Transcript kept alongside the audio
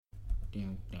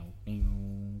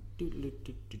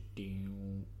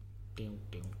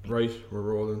Right, we're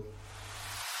rolling.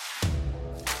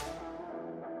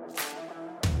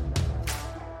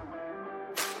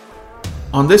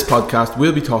 On this podcast,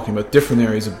 we'll be talking about different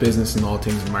areas of business and all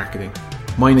things marketing.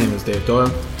 My name is Dave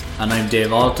Doyle. And I'm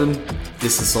Dave Alton.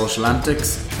 This is Social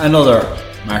Antics, another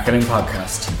marketing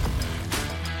podcast.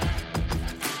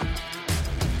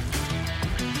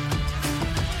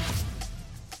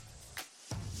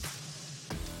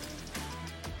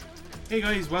 Hey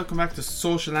guys, welcome back to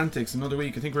Social Antics, another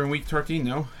week. I think we're in week 13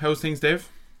 now. How's things, Dave?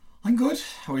 I'm good.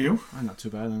 How are you? I'm not too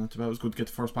bad. It was good to get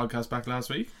the first podcast back last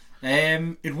week.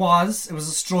 It was a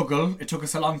struggle. It took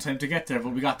us a long time to get there, but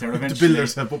we got there eventually. To build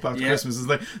ourselves up after Christmas.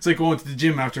 It's like going to the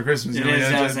gym after Christmas. It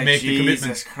is, like, make the commitment.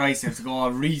 Jesus Christ, you have to go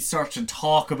and research and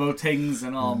talk about things,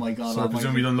 and oh my god. So I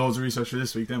presume we done loads of research for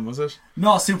this week then, was it?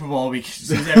 No, Super Bowl week.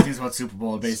 Everything's about Super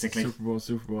Bowl, basically.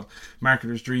 Super Bowl.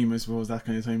 Marketer's dream, I suppose, that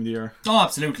kind of time of the year. Oh,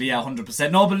 absolutely, yeah,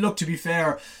 100%. No, but look, to be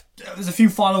fair, there's a few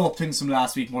follow-up things from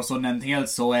last week more so than anything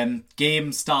else. So,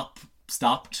 GameStop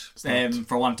stopped.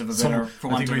 For want of a better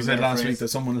I think we said last week that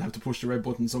someone will have to push the red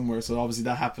button somewhere, so obviously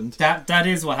that happened. That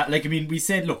is what happened. Like, I mean, we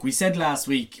said last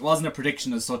week, it wasn't a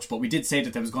prediction as such, but we did say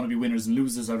that there was going to be winners and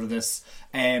losers out of this.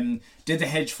 Did the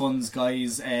hedge funds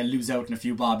guys lose out in a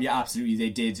few bob? Yeah, absolutely they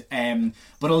did.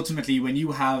 But ultimately, when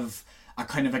you have a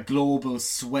kind of a global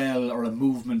swell or a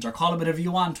movement, or call it whatever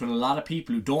you want, with a lot of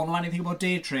people who don't know anything about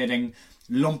day trading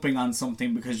lumping on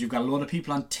something because you've got a lot of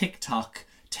people on TikTok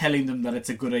telling them that it's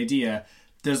a good idea,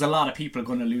 there's a lot of people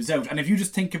going to lose out. And if you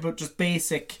just think about just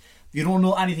basic, you don't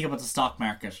know anything about the stock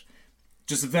market,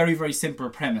 just a very, very simple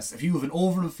premise. If you have an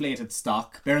overinflated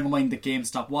stock, bearing in mind that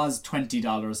GameStop was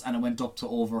 $20 and it went up to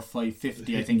over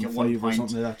 $5.50, I think, at one point.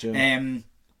 Something like that, yeah.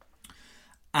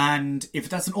 And if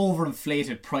that's an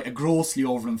overinflated price, a grossly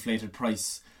overinflated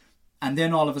price, and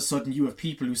then all of a sudden you have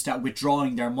people who start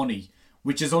withdrawing their money,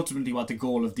 which is ultimately what the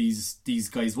goal of these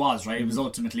guys was, right? It was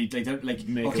ultimately like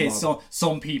okay, so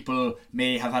some people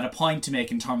may have had a point to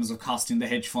make in terms of costing the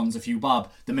hedge funds a few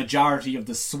bob. The majority of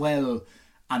the swell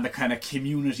and the kind of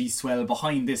community swell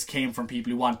behind this came from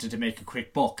people who wanted to make a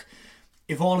quick buck.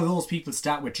 If all of those people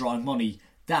start withdrawing money,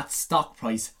 that stock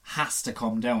price has to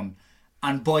come down.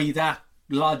 And by that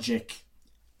logic,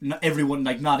 not everyone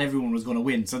was going to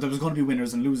win. So there was going to be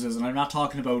winners and losers. And I'm not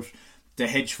talking about the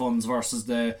hedge funds versus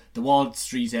the Wall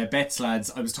Street bets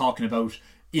lads. I was talking about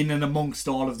in and amongst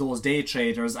all of those day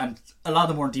traders, and a lot of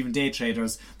them weren't even day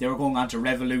traders. They were going on to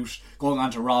Revolut, going on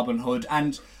to Robinhood,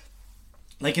 and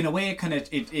like in a way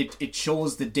it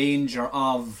shows the danger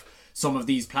of some of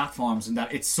these platforms, in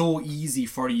that it's so easy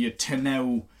for you to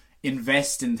now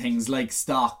invest in things like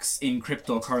stocks, in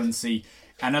cryptocurrency,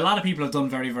 and a lot of people have done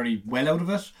very, very well out of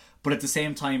it, but at the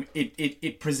same time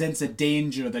it presents a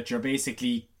danger that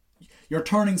you're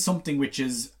turning something which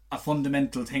is a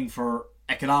fundamental thing for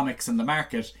economics and the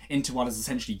market into what is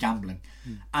essentially gambling.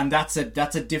 And that's a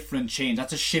different change.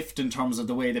 That's a shift in terms of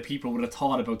the way that people would have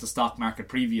thought about the stock market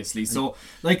previously. So,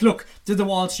 like, look, did the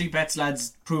Wall Street bets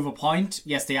lads prove a point?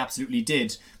 Yes, they absolutely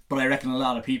did. But I reckon a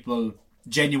lot of people,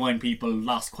 genuine people,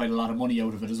 lost quite a lot of money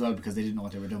out of it as well because they didn't know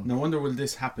what they were doing. No wonder will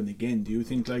this happen again. Do you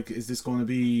think, like, is this going to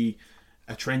be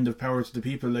a trend of power to the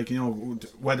people? Like, you know,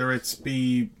 whether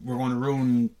we're going to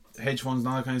ruin hedge funds and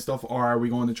all that kind of stuff, or are we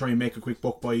going to try and make a quick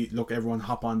buck by, look, everyone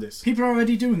hop on this? People are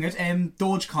already doing it.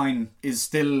 Dogecoin is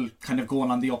still kind of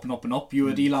going on the up and up and up. You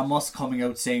had Elon Musk coming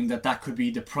out saying that could be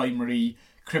the primary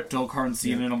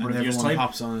cryptocurrency in a number of years' time.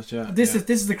 Hops on it, yeah. This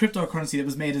is the cryptocurrency that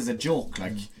was made as a joke.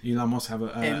 Like, Elon must have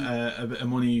a bit of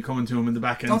money coming to him in the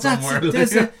back end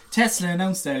somewhere. Tesla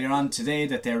announced earlier on today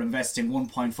that they're investing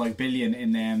 $1.5 billion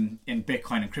in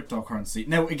Bitcoin and cryptocurrency.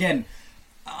 Now, again,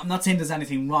 I'm not saying there's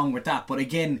anything wrong with that, but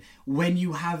again, when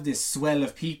you have this swell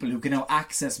of people who can now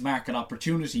access market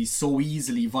opportunities so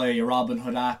easily via your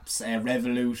Robinhood apps,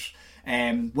 Revolut,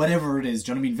 whatever it is,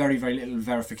 do you know what I mean? Very, very little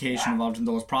verification involved in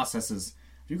those processes.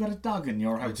 You got a dog in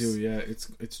your house? I do, yeah. It's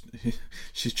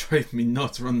she's driving me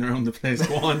nuts running around the place.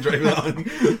 Go on, drive it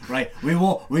on. Right, we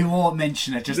won't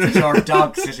mention it, just as your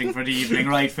dog sitting for the evening.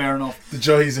 Right, fair enough. The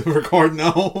joys of recording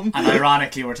at home. And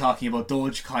ironically, we're talking about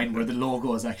Dogecoin, where the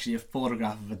logo is actually a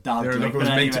photograph of a dog. It was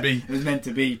meant to be. It was meant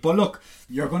to be. But look,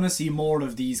 you're going to see more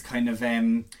of these kind of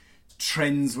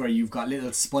trends where you've got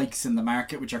little spikes in the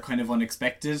market which are kind of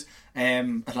unexpected.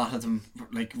 A lot of them,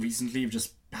 like recently, have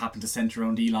just happened to centre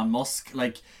around Elon Musk.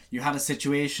 Like, you had a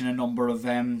situation a number of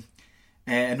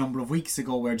weeks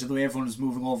ago where, the way everyone was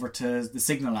moving over to the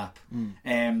Signal app,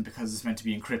 because it's meant to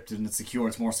be encrypted and it's secure,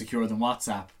 it's more secure than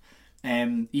WhatsApp.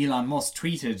 Elon Musk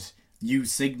tweeted,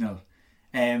 "Use Signal."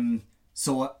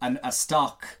 So a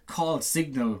stock called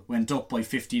Signal went up by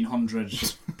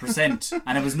 1,500%,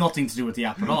 and it was nothing to do with the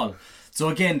app at all. So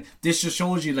again, this just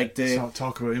shows you like the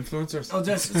talk about influencers. So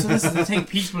this is the thing.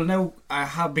 People now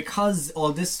have, because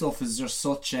all this stuff is just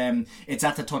such it's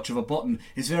at the touch of a button.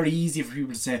 It's very easy for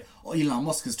people to say, "Oh, Elon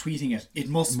Musk is tweeting it. It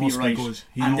must be right." Good.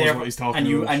 He knows what he's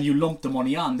talking about. And you lump the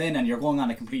money on then, and you're going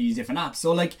on a completely different app.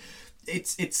 So like,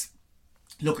 it's.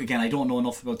 Look, again, I don't know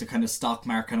enough about the kind of stock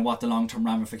market and what the long-term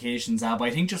ramifications are, but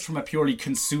I think just from a purely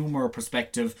consumer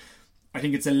perspective, I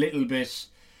think it's a little bit...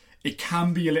 It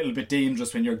can be a little bit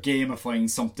dangerous when you're gamifying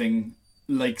something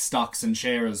like stocks and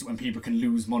shares, when people can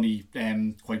lose money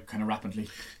quite kind of rapidly.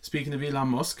 Speaking of Elon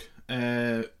Musk,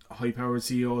 high-powered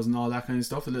CEOs and all that kind of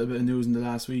stuff, a little bit of news in the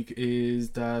last week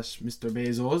is that Mr.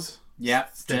 Bezos... Yeah,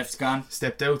 Jeff's gone.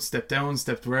 Stepped out, stepped down,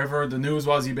 stepped wherever. The news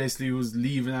was he basically was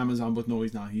leaving Amazon, but no,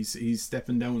 he's not. He's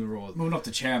stepping down the role. Moving up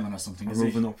to chairman or something, or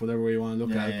moving up, whatever way you want to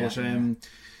look at it.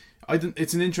 But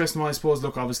it's an interesting one, I suppose.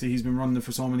 Look, obviously he's been running it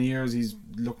for so many years. He's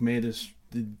made it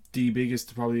the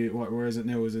biggest, probably. Where is it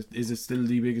now? Is it still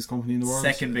the biggest company in the world?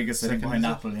 Second biggest, behind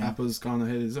Apple. Yeah. Apple's gone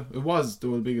ahead. Is it? It was the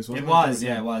biggest one. It was.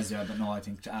 But no, I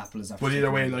think Apple is. But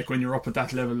either way, like when you're up at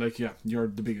that level, like you're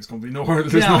the biggest company in the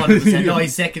world. Yeah, 100%. No,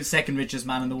 he's second richest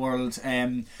man in the world.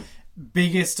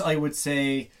 Biggest, I would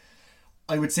say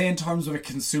in terms of a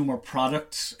consumer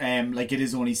product, like it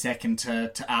is only second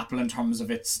to Apple in terms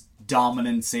of its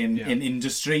dominance in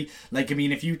industry. Like, I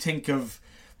mean, if you think of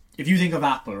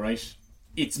Apple, right,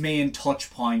 its main touch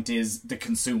point is the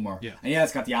consumer. Yeah. And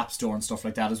it's got the App Store and stuff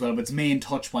like that as well, but its main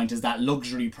touch point is that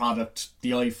luxury product,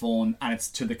 the iPhone, and it's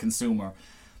to the consumer.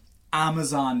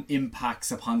 Amazon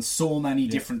impacts upon so many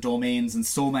different domains and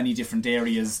so many different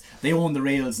areas. They own the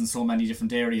rails in so many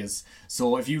different areas.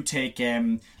 So if you take,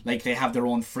 like they have their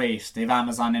own freight, they have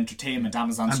Amazon Entertainment,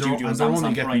 Amazon Studios,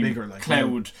 Amazon Prime, bigger,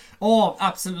 Cloud. Oh,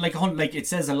 absolutely! Like it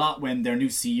says a lot when their new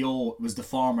CEO was the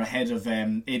former head of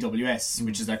AWS,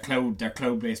 which is their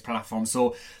cloud-based platform.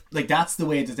 So like that's the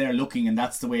way that they're looking, and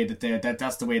that's the way that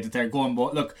they're going.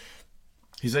 But look,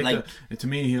 he's like to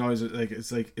me, he always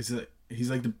he's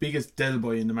like the biggest Dell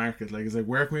boy in the market. Like, it's like,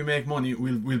 where can we make money?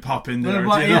 We'll pop in there.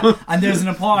 Well, you know? And there's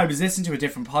I was listening to a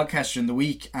different podcast during the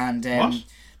week, and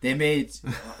they made.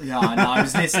 I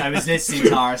was listening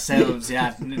to ourselves.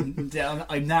 Yeah, I'm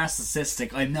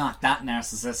narcissistic. I'm not that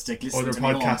narcissistic. Listen other to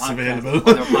podcasts available.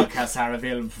 Other podcasts are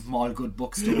available from all good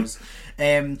bookstores.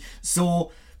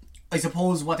 So I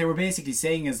suppose what they were basically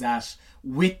saying is that,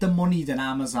 with the money that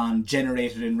Amazon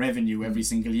generated in revenue every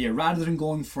single year, rather than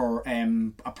going for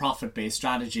a profit-based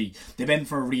strategy, they went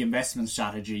for a reinvestment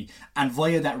strategy. And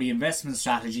via that reinvestment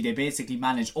strategy, they basically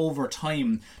managed over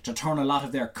time to turn a lot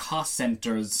of their cost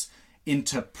centers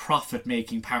into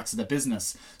profit-making parts of the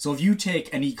business. So if you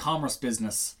take an e-commerce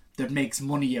business that makes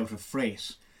money out of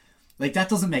freight, like, that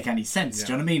doesn't make any sense.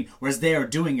 Do you know what I mean? Whereas they're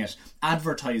doing it.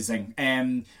 Advertising.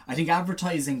 I think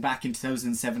advertising back in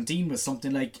 2017 was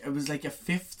something like, it was like a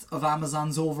fifth of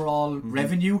Amazon's overall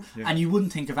revenue. Yeah. And you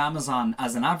wouldn't think of Amazon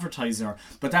as an advertiser,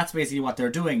 but that's basically what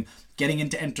they're doing. Getting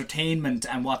into entertainment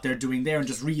and what they're doing there, and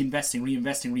just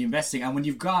reinvesting. And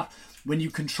when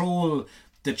you control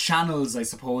the channels, I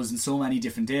suppose, in so many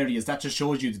different areas, that just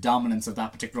shows you the dominance of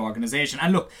that particular organisation.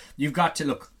 And look,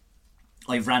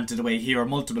 I've ranted away here on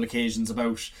multiple occasions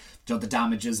about the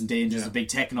damages and dangers of big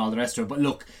tech and all the rest of it. But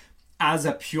look, as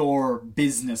a pure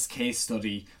business case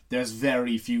study, there's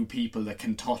very few people that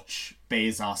can touch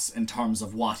Bezos in terms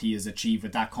of what he has achieved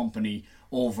with that company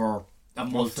over a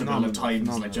multiple of times.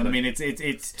 Like, do you know what I mean?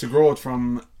 It's to grow it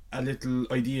from a little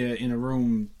idea in a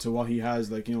room to what he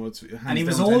has, like, you know, it's. And he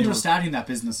was older starting that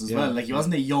business as well. Like, he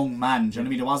wasn't a young man. Do you know what I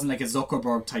mean? It wasn't like a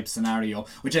Zuckerberg type scenario,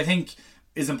 which I think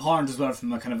is important as well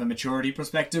from a kind of a maturity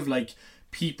perspective. Like,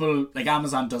 people like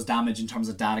Amazon does damage in terms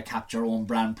of data capture, own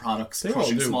brand products,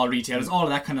 crushing small retailers, all of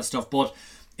that kind of stuff. But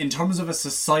in terms of a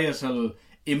societal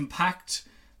impact,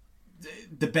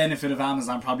 the benefit of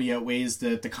Amazon probably outweighs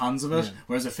the cons of it,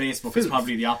 whereas a Facebook is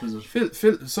probably the opposite.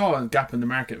 Phil saw a gap in the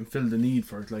market and filled the need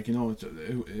for it. Like, you know,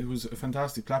 it was a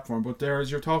fantastic platform. But there,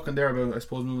 as you're talking there about, I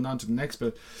suppose, moving on to the next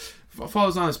bit,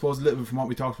 follows on, I suppose, a little bit from what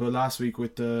we talked about last week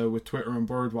with Twitter and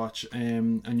Birdwatch,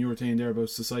 and you were saying there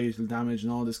about societal damage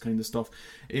and all this kind of stuff.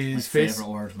 Is my favourite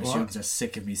word. My students are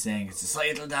sick of me saying it's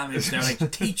societal damage. They're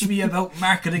like, teach me about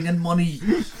marketing and money.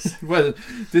 Well,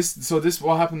 this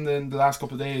what happened in the last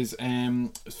couple of days.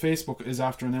 Facebook is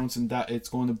after announcing that it's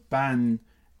going to ban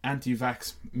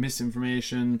anti-vax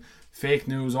misinformation, fake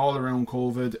news all around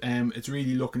COVID. It's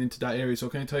really looking into that area. So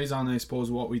it kind of ties on, I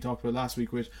suppose, what we talked about last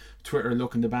week with Twitter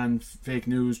looking to ban fake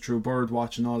news through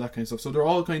Birdwatch and all that kind of stuff. So they're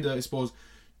all kind of, I suppose,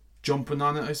 jumping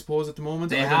on it, I suppose, at the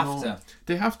moment. They I have don't know. to.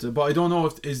 They have to, but I don't know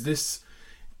if is this.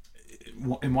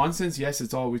 In one sense, yes,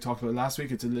 it's all we talked about last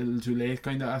week. It's a little too late,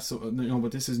 kind of. So,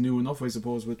 but this is new enough, I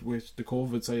suppose, with the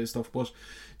COVID side of stuff. But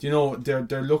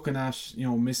they're looking at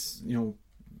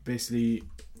basically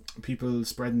people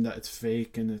spreading that it's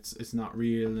fake and it's not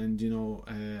real, and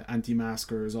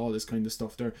anti-maskers, all this kind of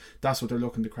stuff. That's what they're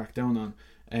looking to crack down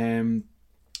on.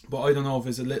 But I don't know if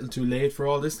it's a little too late for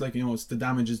all this. It's the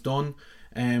damage is done.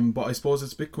 But I suppose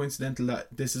it's a bit coincidental that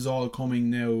this is all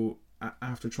coming now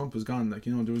after Trump was gone.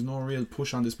 There was no real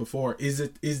push on this before. Is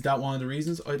that one of the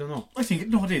reasons? I don't know. I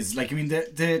think it is.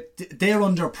 They're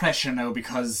under pressure now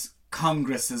because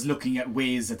Congress is looking at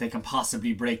ways that they can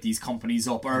possibly break these companies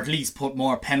up, or at least put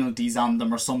more penalties on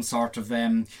them, or some sort of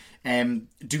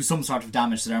do some sort of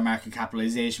damage to their market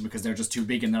capitalization because they're just too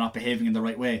big and they're not behaving in the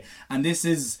right way. And this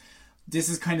is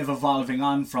kind of evolving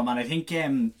on from, and I think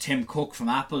Tim Cook from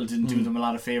Apple didn't do them a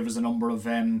lot of favors a number of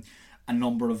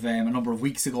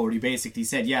weeks ago, where he basically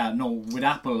said, with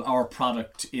Apple, our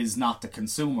product is not the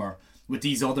consumer. With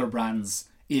these other brands,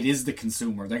 it is the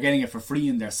consumer. They're getting it for free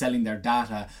and they're selling their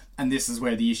data, and this is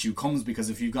where the issue comes, because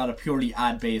if you've got a purely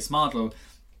ad-based model,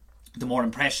 the more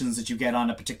impressions that you get on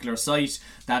a particular site,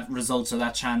 that results or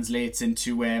that translates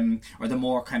into or the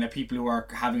more kind of people who are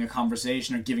having a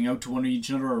conversation or giving out to one each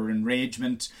another, or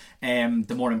enragement,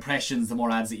 the more impressions, the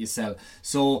more ads that you sell.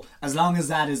 So as long as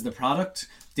that is the product,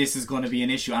 this is going to be an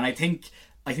issue. And I think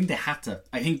they had to.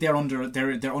 I think they're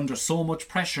under so much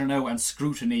pressure now and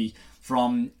scrutiny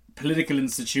from political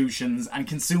institutions, and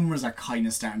consumers are kind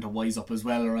of starting to wise up as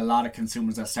well, or a lot of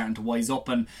consumers are starting to wise up.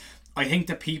 And I think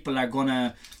that people are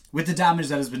gonna, with the damage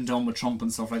that has been done with Trump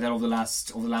and stuff like that over the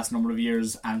last number of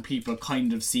years, and people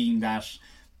kind of seeing that,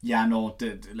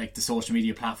 the social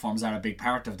media platforms are a big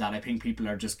part of that. I think people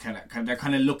are just kind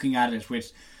of looking at it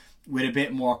with a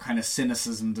bit more kind of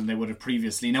cynicism than they would have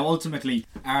previously. Now, ultimately,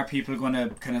 are people going to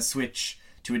kind of switch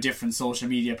to a different social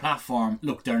media platform?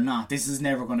 Look, they're not. This is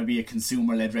never going to be a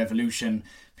consumer-led revolution.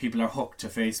 People are hooked to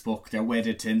Facebook, they're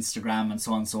wedded to Instagram, and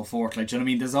so on and so forth. Do you know what I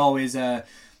mean? There's always I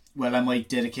might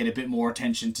dedicate a bit more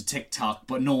attention to TikTok,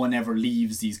 but no one ever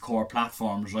leaves these core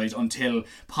platforms, right? Until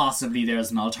possibly there's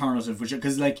an alternative,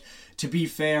 because to be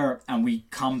fair, and we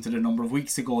commented a number of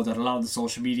weeks ago that a lot of the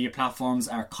social media platforms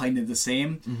are kind of the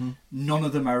same. Mm-hmm. None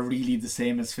of them are really the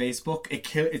same as Facebook.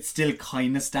 It still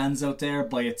kind of stands out there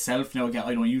by itself. Now, again,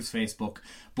 I don't use Facebook,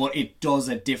 but it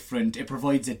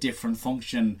provides a different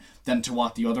function than to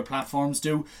what the other platforms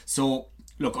do. So,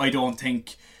 look, I don't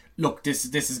think... Look, this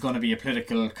is going to be a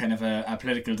political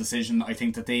political decision. I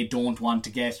think that they don't want to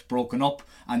get broken up,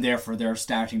 and therefore they're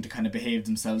starting to kind of behave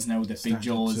themselves now that Big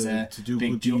Joe's to do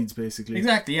good deeds, basically.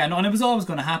 Exactly, yeah. No, and it was always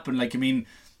going to happen.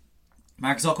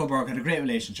 Mark Zuckerberg had a great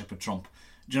relationship with Trump.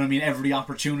 Do you know what I mean? Every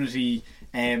opportunity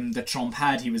that Trump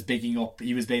had, he was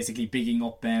basically bigging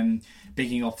up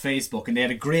Facebook, and they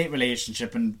had a great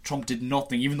relationship, and Trump did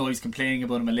nothing, even though he's complaining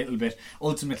about him a little bit.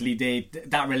 Ultimately,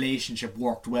 that relationship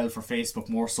worked well for Facebook,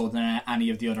 more so than any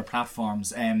of the other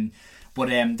platforms. But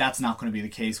that's not going to be the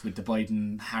case with the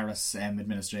Biden-Harris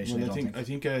administration. Well, I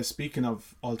think speaking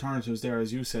of alternatives there,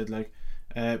 as you said,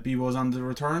 Bebo's on the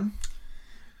return.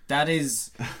 That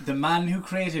is, the man who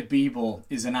created Bebo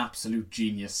is an absolute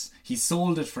genius. He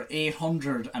sold it for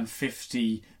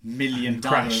 $850 million.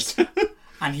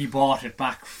 And he bought it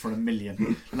back for $1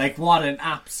 million. What an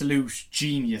absolute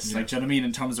genius! Do you know what I mean,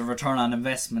 in terms of return on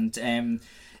investment?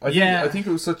 I think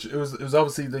it was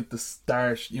obviously the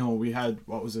start. We had,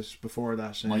 what was it before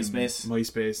that?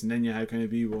 MySpace, and then you had kind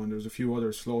of Bebo, and there was a few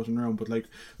others floating around. But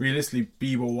realistically,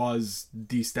 Bebo was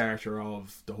the starter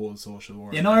of the whole social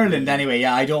world in Ireland. Anyway,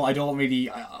 yeah, I don't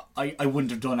really. I wouldn't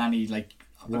have done any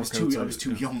I was too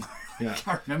young. Yeah. I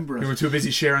can't remember it. You were too busy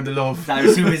sharing the love. I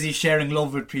was too busy sharing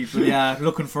love with people. Yeah,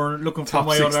 looking for my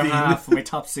 16. Other half, my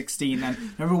top 16, and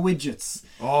remember widgets.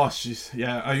 Oh, jeez,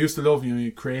 yeah. I used to love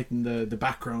creating the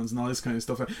backgrounds and all this kind of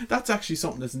stuff. That's actually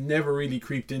something that's never really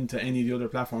creeped into any of the other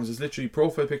platforms. It's literally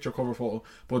profile picture, cover photo.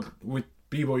 But with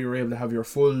Bebo, you were able to have your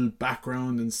full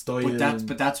background and style.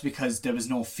 But that's because there was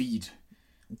no feed.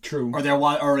 True. Or there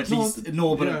was, or at least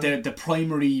the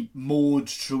primary mode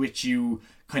through which you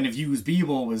kind of use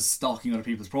Bebo was stalking other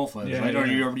people's profiles, right? Or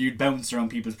you'd bounce around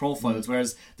people's profiles,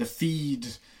 whereas the feed,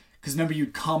 because remember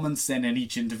you'd comments then in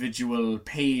each individual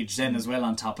page then as well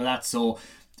on top of that, so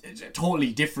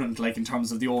totally different in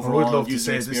terms of the overall user experience. I would love to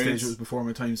say at this stage it was before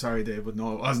my time, sorry Dave, but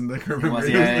no, it wasn't. I can remember.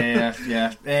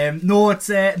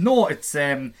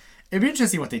 It'd be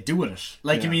interesting what they do with it.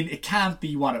 Like, Yeah. I mean, it can't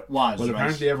be what it was. Well, right?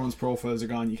 apparently everyone's profiles are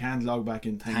gone. You can't log back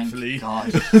in, thankfully.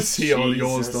 God. See all the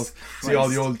old Jesus stuff. See all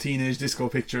the Christ. old teenage disco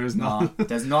pictures. No,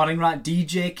 there's nothing wrong.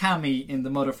 DJ Cammy in the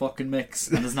motherfucking mix,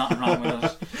 and there's nothing wrong with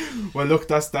it. Well, look,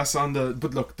 that's on the.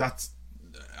 But look, that's.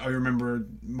 I remember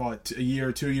a year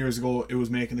or 2 years ago, it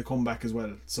was making a comeback as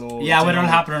well. So Yeah, you whether know,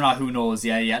 it'll happen or not, who knows?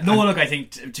 Yeah. No, look, I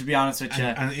think to be honest with you,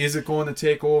 And is it going to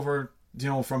take over? You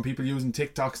know, from people using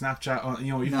TikTok, Snapchat, or,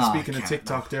 you know, even No, speaking it of can't,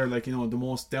 TikTok, there, like, you know, the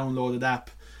most downloaded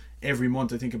app every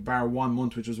month. I think bar 1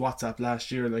 month, which was WhatsApp last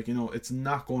year. Like, you know, it's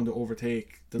not going to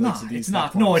overtake the likes of these. it's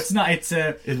not. platforms. No, it's not. It's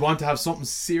a. It'd want to have something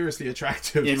seriously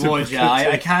attractive. It to would, yeah. I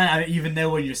take. can't. Even now,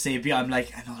 when you say, I'm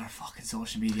like another fucking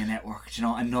social media network. You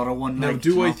know, another one. Now, like,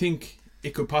 do you I know? think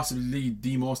it could possibly lead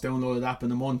the most downloaded app in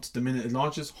the month the minute it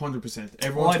launches? 100%.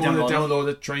 Everyone's going to download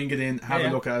it, try and get in, have a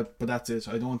look at it, but that's it.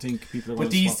 I don't think people are going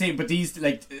to. But these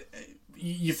like.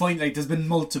 You find like there's been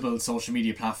multiple social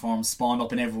media platforms spawned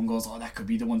up, and everyone goes, "Oh, that could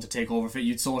be the one to take over."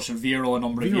 You'd Social Vero a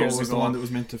number of years was ago. the one that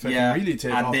was meant to really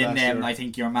take off and then last year. I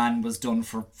think your man was done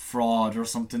for fraud or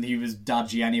something. He was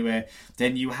dodgy anyway.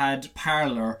 Then you had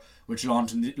Parler, which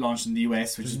launched in the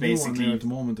US, which There's is a new one basically there at the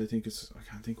moment. I think I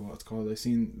can't think of what it's called. I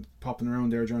seen popping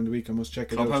around there during the week. I must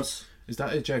check it Clubhouse. out. Is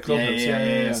that it? Yeah, Clubhouse.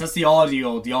 Yeah. So that's the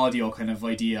audio kind of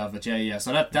idea of it. Yeah.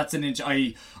 So that's an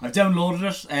I've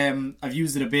downloaded it. I've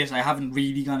used it a bit. I haven't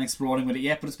really gone exploring with it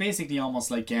yet, but it's basically almost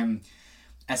like a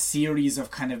series of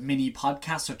kind of mini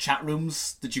podcasts or chat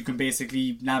rooms that you can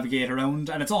basically navigate around,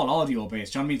 and it's all audio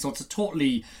based. Do you know what I mean? So it's a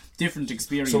totally different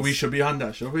experience. So we should be on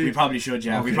that, should we? We probably should,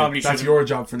 yeah. Okay, We probably should. That's your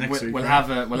job for next week. We'll right?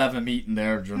 have a meeting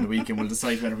there during the week, and we'll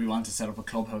decide whether we want to set up a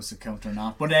Clubhouse account or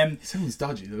not. But It sounds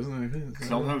dodgy, doesn't it?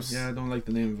 Clubhouse. Yeah, I don't like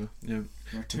the name of it. Yeah,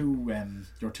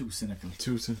 you're too cynical.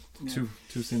 too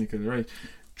cynical. Right,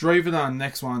 drive it on.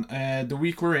 Next one. The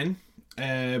week we're in,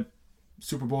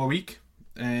 Super Bowl week.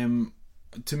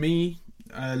 To me,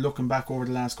 looking back over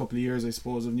the last couple of years, I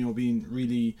suppose of being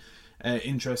really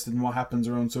interested in what happens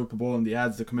around Super Bowl and the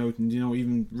ads that come out, and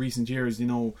even recent years,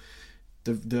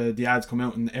 the ads come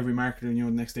out, and every marketer,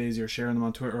 the next days you're sharing them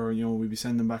on Twitter, or we'll be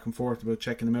sending them back and forth about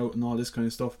checking them out and all this kind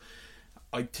of stuff.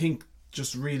 I think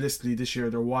just realistically this year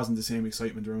there wasn't the same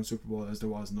excitement around Super Bowl as there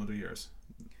was in other years.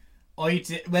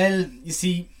 You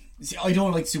see, I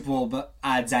don't like Super Bowl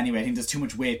ads anyway. I think there's too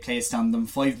much weight placed on them.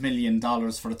 $5 million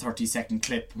for a 30-second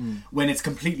clip when it's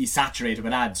completely saturated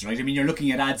with ads, right? I mean, you're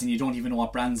looking at ads and you don't even know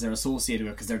what brands they're associated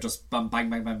with because they're just bang,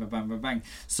 bang, bang, bang, bang, bang, bang, bang.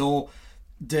 So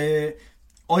to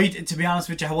be honest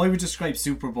with you, how I would describe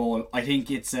Super Bowl, I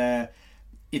think it's the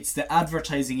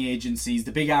advertising agencies,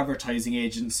 the big advertising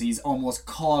agencies, almost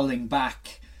calling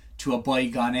back to a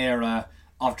bygone era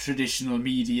of traditional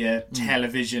media,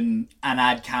 television, and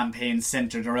ad campaigns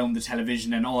centred around the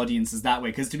television and audiences that way.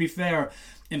 Because to be fair,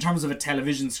 in terms of a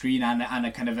television screen and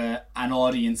a kind of an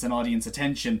audience and audience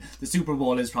attention, the Super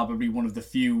Bowl is probably one of the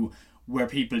few where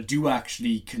people do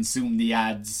actually consume the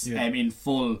ads in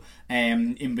full,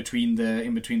 in between the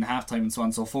halftime and so on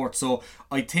and so forth. So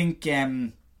I think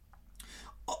that's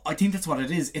what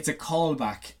it is. It's a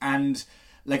callback, and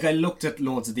like I looked at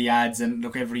loads of the ads, and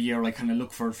look, every year I kind of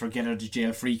look for get out of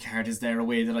jail free card. Is there a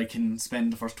way that I can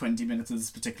spend the first 20 minutes of this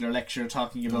particular lecture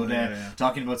talking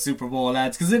about Super Bowl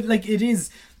ads? Because it is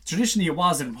traditionally it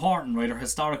was important, right? Or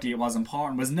historically it was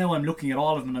important. Whereas now I'm looking at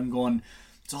all of them and I'm going,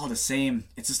 it's all the same.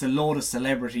 It's just a load of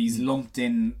celebrities lumped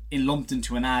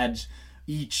into an ad,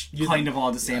 each kind of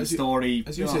all the same story.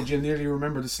 As you said, you'll nearly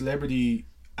remember the celebrity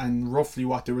and roughly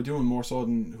what they were doing more so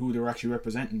than who they were actually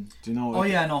representing. Do you know? Oh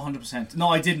yeah, no, 100%. No,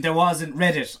 I didn't. There wasn't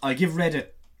Reddit. I give Reddit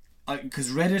because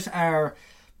Reddit are.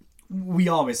 We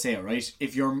always say it, right?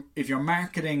 If you're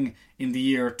marketing in the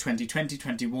year 2020,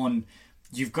 21,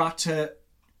 you've got to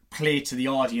play to the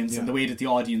audience and the way that the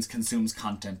audience consumes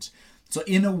content. So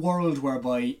in a world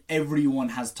whereby everyone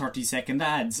has 30-second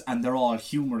ads and they're all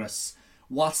humorous,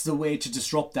 what's the way to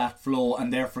disrupt that flow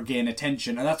and therefore gain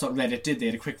attention? And that's what Reddit did. They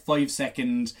had a quick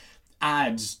 5-second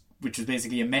ad, which was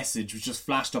basically a message, which just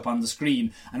flashed up on the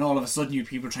screen, and all of a sudden you had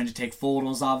people trying to take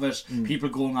photos of it, people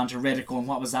going onto Reddit going,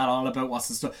 what was that all about? What's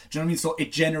the stuff? Do you know what I mean? So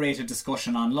it generated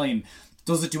discussion online.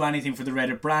 Does it do anything for the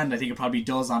Reddit brand? I think it probably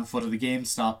does on foot of the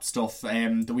GameStop stuff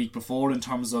the week before in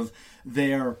terms of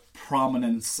their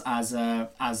prominence as a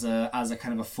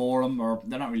kind of a forum, or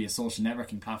they're not really a social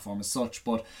networking platform as such,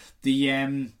 but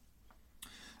the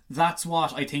that's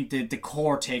what I think the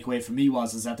core takeaway for me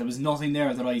is that there was nothing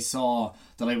there that I saw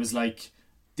that I was like,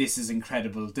 this is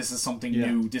incredible, this is something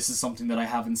new, this is something that I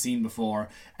haven't seen before.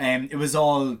 It was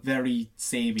all very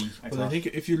samey. I think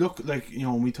if you look, like,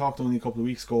 we talked only a couple of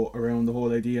weeks ago around the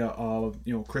whole idea of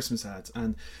Christmas ads,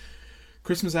 and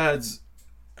Christmas ads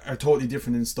are totally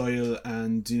different in style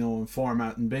and, you know, in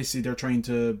format, and basically they're trying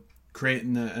to create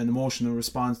an emotional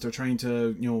response. They're trying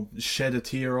to, you know, shed a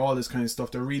tear, all this kind of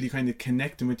stuff. They're really kind of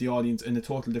connecting with the audience in a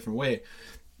total different way.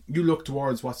 You look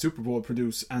towards what Super Bowl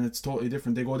produce, and it's totally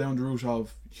different. They go down the route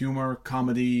of humor,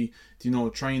 comedy, you know,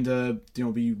 trying to, you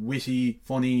know, be witty,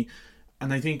 funny,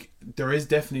 and I think there is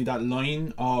definitely that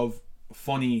line of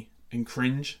funny and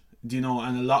cringe, you know,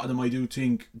 and a lot of them I do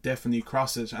think definitely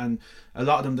cross it, and a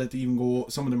lot of them that even go,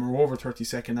 some of them are over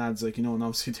 30-second ads, like, you know, and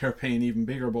obviously they're paying even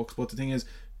bigger bucks, but the thing is,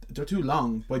 they're too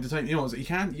long by the time, you know, you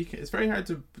can't it's very hard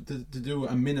to do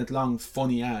a minute long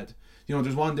funny ad. You know, there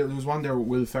was one there with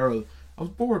Will Ferrell. I was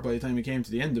bored by the time we came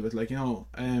to the end of it, like, you know.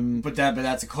 But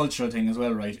that's a cultural thing as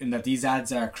well, right? In that these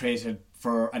ads are created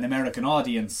for an American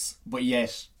audience, but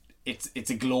yet it's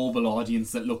a global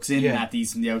audience that looks in at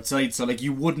these from the outside. So, like,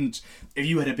 you wouldn't, if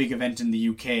you had a big event in the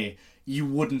UK, you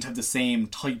wouldn't have the same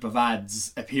type of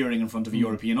ads appearing in front of a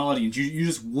European audience. You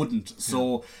just wouldn't.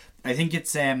 So I think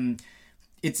it's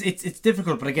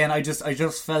difficult, but again, I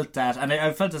just felt that, and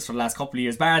I've felt this for the last couple of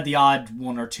years. Bar the odd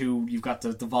one or two, you've got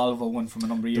the Volvo one from a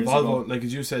number of years ago. The Volvo, like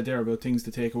as you said there, about things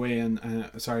to take away, and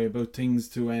about things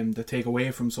to that take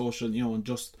away from social, you know, and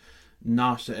just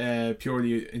not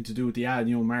purely to do with the ad,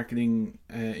 you know, marketing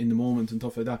in the moment and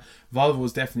stuff like that. Volvo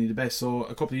was definitely the best. So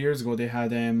a couple of years ago, they had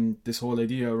this whole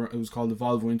idea. It was called the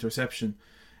Volvo Interception.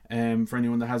 For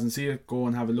anyone that hasn't seen it, go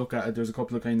and have a look at it. There's a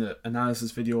couple of kind of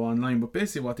analysis video online, but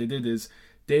basically what they did is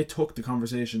they took the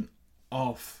conversation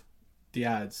off the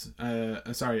ads.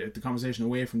 The conversation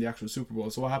away from the actual Super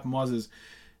Bowl. So what happened was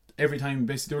every time,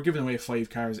 basically, they were giving away 5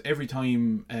 cars. Every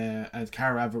time a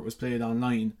car advert was played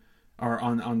online or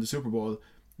on the Super Bowl,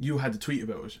 you had to tweet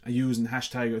about it using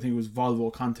hashtag, I think it was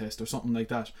Volvo contest or something like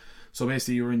that. So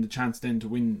basically, you were in the chance then to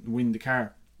win the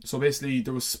car. So basically,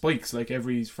 there was spikes, like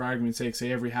for argument's sake,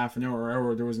 say every half an hour or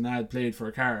hour there was an ad played for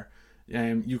a car.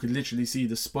 You could literally see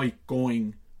the spike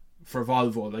going for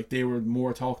Volvo. Like, they were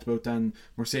more talked about than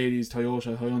Mercedes,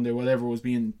 Toyota, Hyundai, whatever was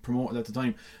being promoted at the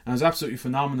time. And it was absolutely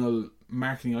phenomenal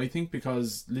marketing, I think,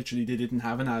 because literally they didn't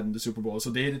have an ad in the Super Bowl, so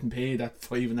they didn't pay that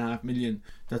 $5.5 million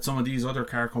that some of these other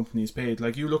car companies paid.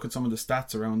 Like, you look at some of the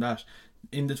stats around that.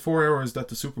 In the 4 hours that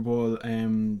the Super Bowl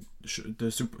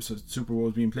Super Bowl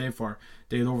was being played for,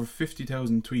 they had over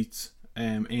 50,000 tweets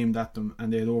aimed at them,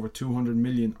 and they had over 200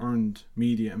 million earned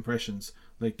media impressions.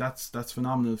 Like, that's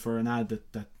phenomenal for an ad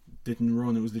that didn't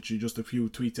run. It was literally just a few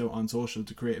tweets out on social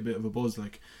to create a bit of a buzz.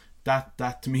 Like,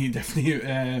 that to me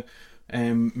definitely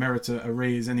merits a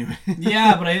raise anyway.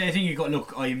 Yeah, but I think you got,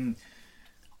 look,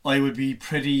 I would be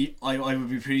pretty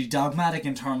dogmatic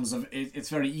in terms of it's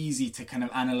very easy to kind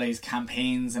of analyse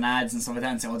campaigns and ads and stuff like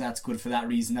that and say, oh, that's good for that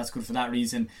reason, that's good for that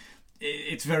reason.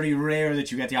 It's very rare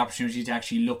that you get the opportunity to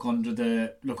actually look under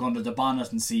the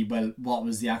bonnet and see, well, what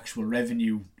was the actual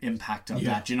revenue impact of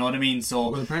that? Do you know what I mean? So,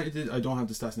 well, apparently I don't have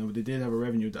the stats now, but they did have a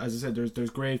revenue. As I said, there's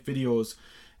great videos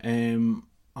on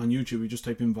YouTube. You just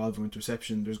type in Volvo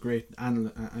Interception. There's great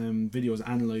videos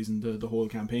analysing the whole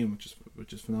campaign,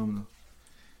 which is phenomenal.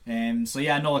 So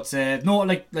yeah, no, it's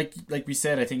like we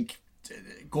said, I think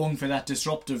going for that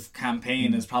disruptive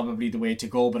campaign is probably the way to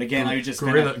go. But again, I just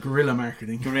guerrilla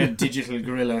marketing, digital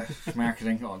guerrilla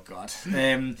marketing. Oh god.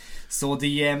 So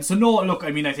no, look,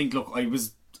 I mean, I think, look,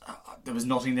 there was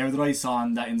nothing there that I saw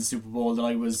in the Super Bowl that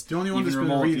I was. The only one that's been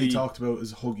really talked about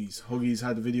is Huggies. Huggies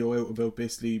had a video out about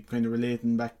basically kind of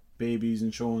relating back babies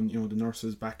and showing, you know, the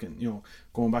nurses back and, you know,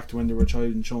 going back to when they were a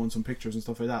child and showing some pictures and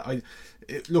stuff like that.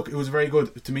 It was very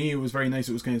good. To me, it was very nice.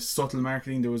 It was kind of subtle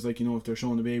marketing. There was, like, you know, if they're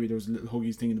showing the baby, there was a little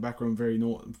Huggies thing in the background,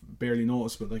 barely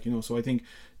noticeable, like, you know. So I think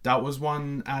that was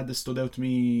one ad that stood out to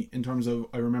me in terms of,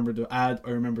 I remember the ad,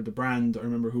 I remember the brand, I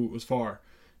remember who it was for.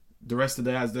 The rest of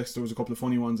the ads, there was a couple of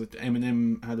funny ones. Like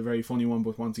M&M had a very funny one,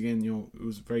 but once again, you know, it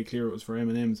was very clear it was for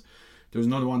M&M's. There was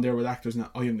another one there with actors, and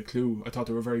I haven't a clue. I thought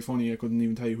they were very funny. I couldn't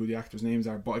even tell you who the actors' names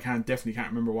are, but I definitely can't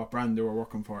remember what brand they were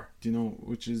working for. Do you know?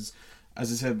 Which is, as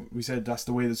I said, we said that's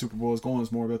the way the Super Bowl is going.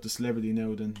 It's more about the celebrity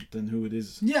now than who it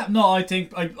is. Yeah, no, I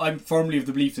think I'm firmly of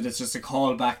the belief that it's just a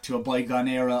call back to a bygone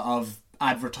era of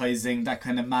advertising, that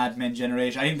kind of Mad Men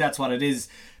generation. I think that's what it is.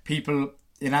 People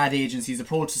in ad agencies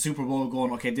approach the Super Bowl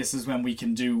going, okay, this is when we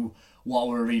can do what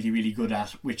we're really, really good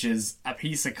at, which is a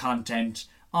piece of content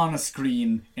on a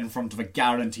screen in front of a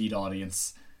guaranteed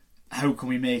audience. How can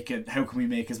we make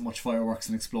as much fireworks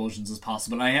and explosions as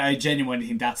possible? I genuinely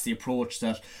think that's the approach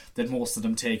that most of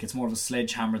them take. It's more of a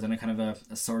sledgehammer than a kind of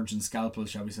a surgeon's scalpel,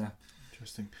 shall we say.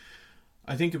 Interesting.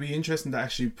 I think it'd be interesting to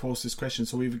actually post this question.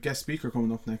 So we have a guest speaker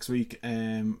coming up next week,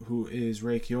 who is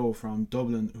Ray Keogh from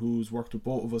Dublin, who's worked with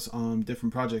both of us on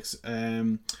different projects.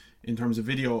 in terms of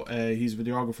video. He's a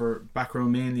videographer,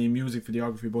 background mainly in music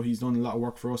videography, but he's done a lot of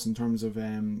work for us in terms of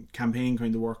campaign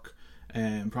kind of work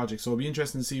and projects. So it'll be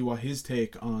interesting to see what his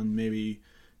take on maybe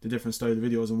the different style of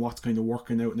videos and what's kind of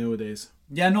working out nowadays.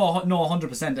 Yeah, no,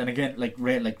 100%. And again,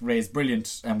 Ray's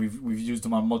brilliant, and we've used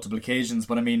him on multiple occasions.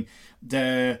 But I mean,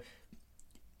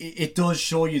 it does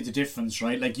show you the difference,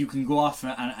 right? Like, you can go off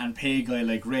and pay a guy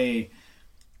like Ray,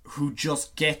 who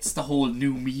just gets the whole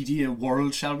new media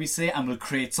world, shall we say, and will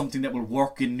create something that will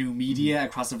work in new media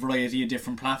across a variety of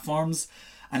different platforms.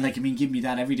 And like, I mean, give me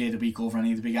that every day of the week over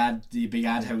any of the big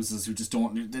ad houses who just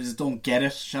don't get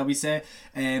it, shall we say.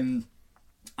 And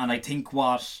I think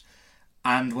what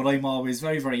I'm always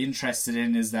very, very interested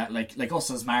in is that like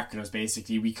us as marketers,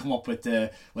 basically, we come up with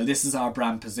this is our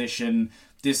brand position,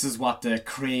 this is what the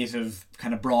creative,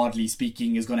 kind of broadly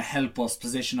speaking, is going to help us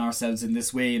position ourselves in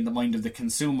this way in the mind of the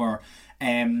consumer,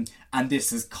 and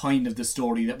this is kind of the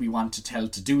story that we want to tell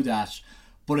to do that.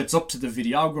 But it's up to the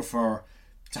videographer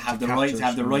to have the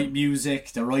right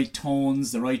music, the right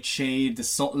tones, the right shade, the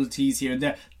subtleties here and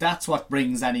there. That's what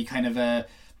brings any kind of a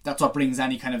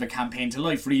campaign to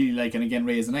life, really. Like, and again,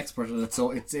 Ray is an expert at it,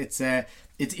 so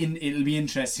it'll be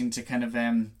interesting to kind of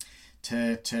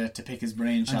to pick his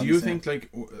brain. And do you think, like,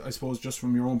 I suppose just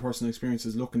from your own personal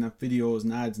experiences looking at videos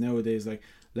and ads nowadays,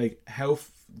 like how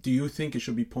do you think it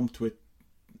should be pumped with,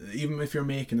 even if you're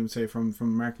making them, say from a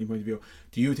marketing point of view,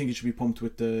 do you think it should be pumped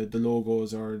with the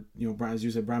logos, or, you know, as you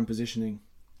said, brand positioning?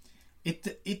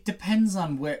 It depends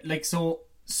on where, like, so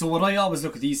what I always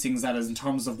look at these things at is in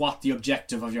terms of what the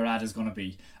objective of your ad is going to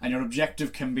be. And your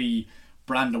objective can be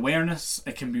brand awareness,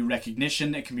 it can be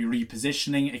recognition, it can be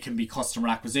repositioning, it can be customer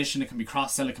acquisition, it can be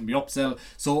cross-sell, it can be upsell.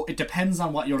 So it depends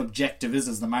on what your objective is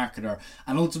as the marketer.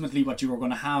 And ultimately what you are going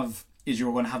to have is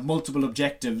you're going to have multiple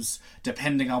objectives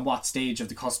depending on what stage of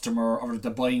the customer or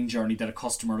the buying journey that a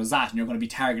customer is at, and you're going to be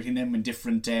targeting them in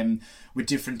different with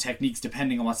different techniques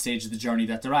depending on what stage of the journey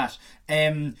that they're at.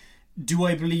 Do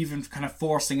I believe in kind of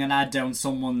forcing an ad down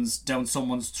someone's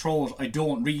throat? I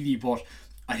don't really, but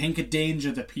I think a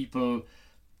danger that people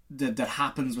that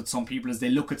happens with some people is they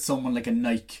look at someone like a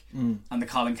Nike and the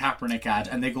Colin Kaepernick ad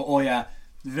and they go, oh yeah,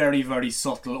 very, very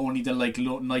subtle, only the Nike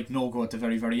logo at the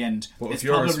very, very end. But if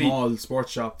you're a small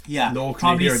sports shop, yeah,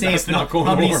 probably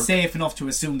safe enough to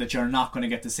assume that you're not going to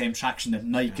get the same traction that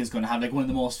Nike is going to have. Like, one of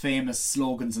the most famous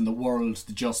slogans in the world,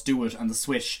 the Just Do It and the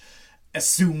Swish,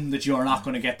 assume that you're not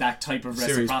going to get that type of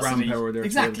reciprocity. Brand power there,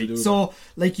 exactly. So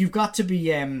like, you've got to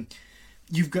be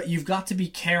you've got to be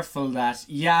careful that,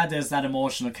 yeah, there's that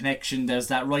emotional connection, there's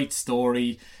that right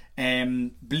story,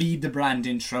 bleed the brand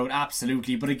in throughout,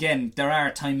 absolutely. But again, there are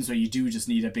times where you do just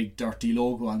need a big dirty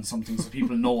logo on something so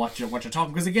people know what you're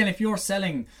talking. Because again, if you're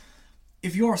selling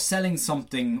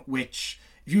something which,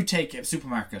 if you take a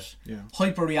supermarket,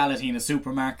 hyper reality in a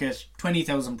supermarket,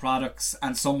 20,000 products,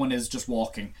 and someone is just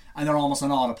walking and they're almost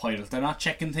on autopilot, they're not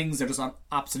checking things, they're just on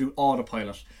absolute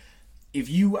autopilot. If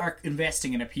you are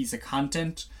investing in a piece of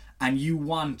content and you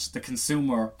want the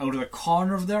consumer out of the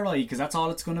corner of their eye, because that's all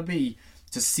it's going to be,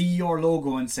 to see your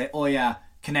logo and say, oh yeah,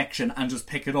 connection, and just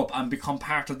pick it up and become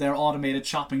part of their automated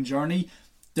shopping journey,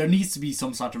 there needs to be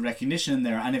some sort of recognition in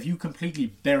there. And if you completely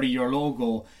bury your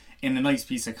logo in a nice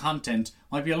piece of content,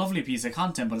 might be a lovely piece of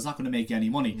content, but it's not going to make you any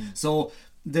money. So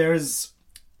there's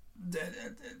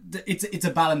it's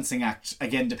a balancing act,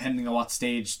 again, depending on what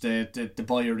stage the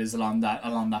buyer is along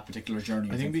that particular journey.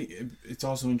 I think it's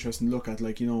also interesting to look at,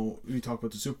 like, you know, we talk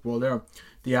about the Super Bowl there,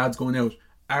 the ads going out.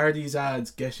 Are these ads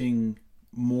getting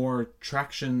more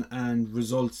traction and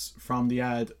results from the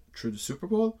ad through the Super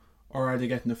Bowl, or are they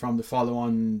getting it from the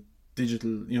follow-on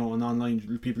digital, you know, and online,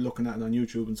 people looking at it on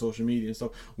YouTube and social media and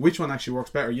stuff? Which one actually works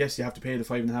better? Yes, you have to pay the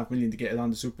 $5.5 million to get it on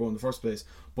the Super Bowl in the first place,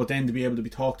 but then to be able to be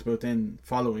talked about then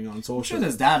following on social. I'm sure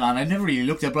there's that on. I never really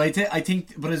looked at, but I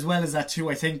think, but as well as that too,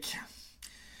 I think,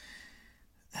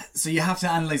 so you have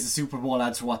to analyse the Super Bowl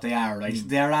ads for what they are, right?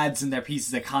 They're ads and they're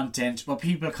pieces of content, but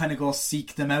people kind of go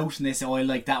seek them out and they say, oh, I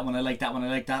like that one, I like that one, I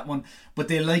like that one, but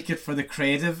they like it for the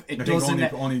creative. It doesn't.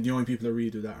 The only people that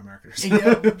really do that are marketers.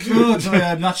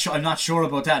 I'm not sure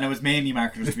about that, and it was mainly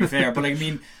marketers, to be fair. But I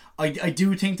mean, I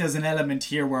do think there's an element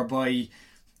here whereby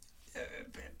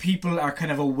people are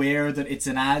kind of aware that it's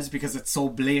an ad because it's so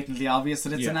blatantly obvious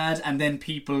that it's an ad, and then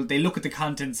people, they look at the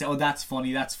content and say, oh, that's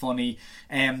funny, that's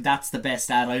the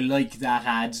best ad, I like that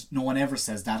ad. No one ever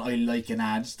says that, I like an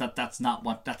ad. That's not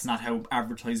how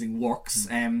advertising works.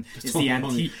 It's that's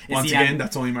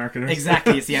only marketers.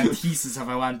 Exactly, it's the antithesis of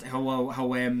how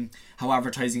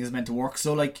advertising is meant to work.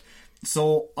 So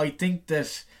I think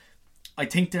there's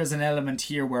an element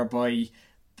here whereby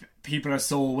people are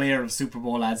so aware of Super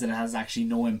Bowl ads that it has actually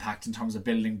no impact in terms of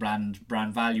building brand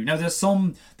value. Now there's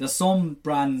some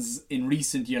brands in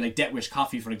recent year, like Death Wish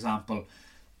Coffee, for example.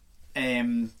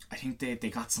 I think they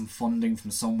got some funding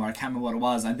from somewhere. I can't remember what it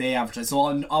was, and they advertised.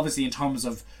 So obviously, in terms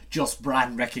of just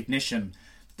brand recognition,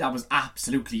 that was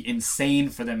absolutely insane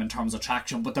for them in terms of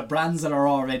traction. But the brands that are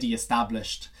already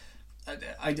established,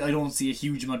 I don't see a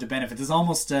huge amount of benefit. There's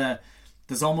almost a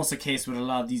case with a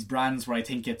lot of these brands where I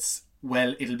think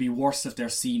it'll be worse if they're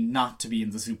seen not to be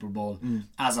in the Super Bowl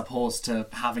as opposed to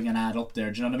having an ad up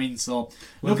there. Do you know what I mean? So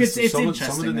look, it's interesting.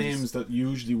 Some of the names that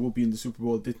usually would be in the Super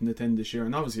Bowl didn't attend this year,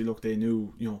 and obviously, look, they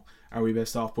knew, are we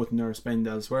best off putting their spend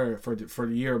elsewhere for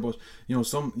the year? But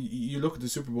you look at the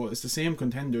Super Bowl, it's the same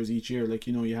contenders each year. Like,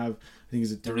 you have, I think,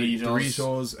 is it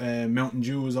Doritos, Mountain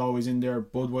Dew is always in there.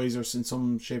 Budweiser, in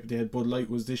some shape they had Bud Light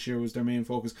was this year was their main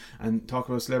focus. And talk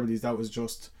about celebrities, that was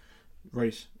just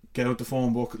right. Get out the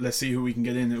phone book, let's see who we can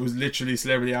get in. It was literally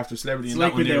celebrity after celebrity. It's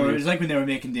like when they were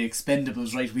making the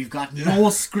Expendables, right? We've got no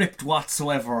script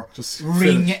whatsoever. Just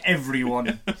ring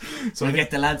everyone. So we'll get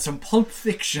the lads some Pulp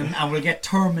Fiction and we'll get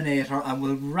Terminator and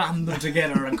we'll ram them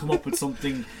together and come up with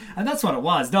something. And that's what it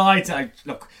was. No,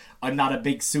 look, I'm not a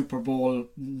big Super Bowl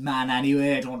man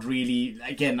anyway. I don't really.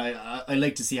 Again, I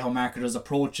like to see how marketers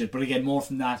approach it, but again, more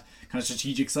from that kind of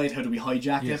strategic side. How do we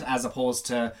hijack it, as opposed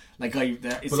to like I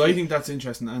think that's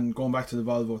interesting. And going back to the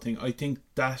Volvo thing, I think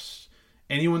that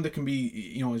anyone that can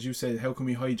be, as you said, how can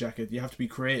we hijack it? You have to be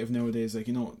creative nowadays. Like,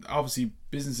 obviously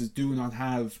businesses do not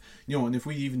have, and if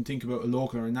we even think about a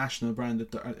local or a national brand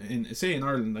that in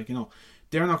Ireland, like,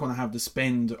 they're not going to have the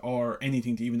spend or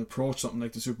anything to even approach something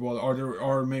like the Super Bowl,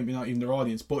 or maybe not even their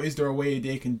audience. But is there a way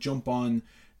they can jump on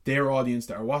their audience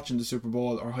that are watching the Super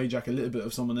Bowl, or hijack a little bit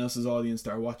of someone else's audience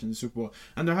that are watching the Super Bowl?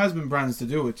 And there has been brands to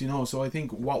do it, So I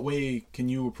think, what way can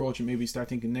you approach it? Maybe start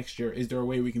thinking next year, is there a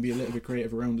way we can be a little bit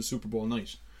creative around the Super Bowl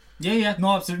night? Yeah,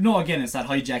 no, absolutely. No, again, it's that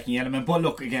hijacking element. But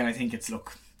look, again, I think it's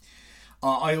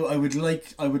I would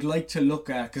like to look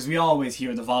at, because we always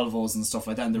hear the Volvos and stuff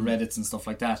like that, and the Reddits and stuff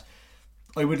like that.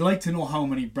 I would like to know how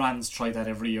many brands try that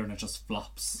every year and it just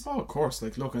flops. Oh, of course.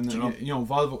 Like, look, and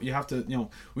Volvo, you have to,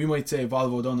 we might say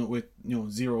Volvo done it with,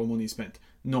 zero money spent.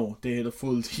 No, they had a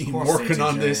full team working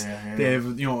on this. Yeah. They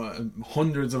have,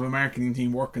 hundreds of a marketing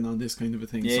team working on this kind of a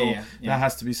thing. That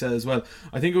has to be said as well.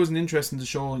 I think it was an interesting to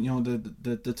show,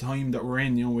 the time that we're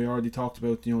in. We already talked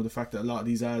about, the fact that a lot of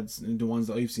these ads, the ones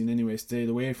that I've seen anyway, stayed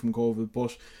away from COVID,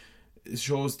 but it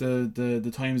shows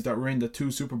the times that we're in, that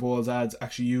two Super Bowls ads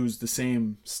actually use the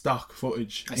same stock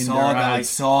footage. I saw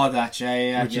that,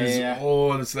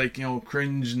 it's like,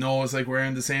 cringe. No, it's like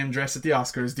wearing the same dress at the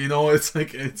Oscars. Do you know? It's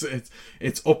like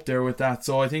it's up there with that.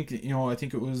 So I think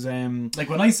it was like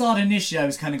when I saw it initially, I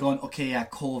was kind of going, okay, yeah,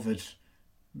 COVID,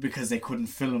 because they couldn't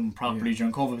film properly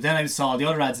during COVID. But then I saw the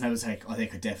other ads and I was like, oh, they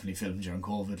could definitely film during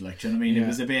COVID. Like, do you know what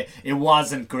I mean? It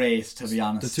wasn't great, to be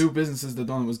honest. The two businesses that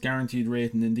done it was Guaranteed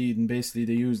Rating Indeed, and basically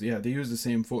they used the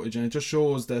same footage, and it just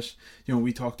shows that,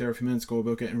 we talked there a few minutes ago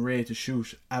about getting Ray to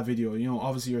shoot a video.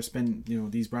 Obviously you're spending,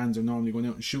 these brands are normally going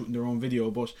out and shooting their own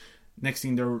video, but next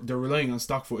thing they're relying on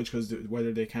stock footage, because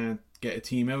whether they can't get a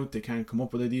team out, they can't come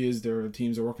up with ideas, their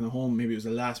teams are working at home, maybe it was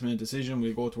a last minute decision,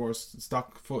 we'll go towards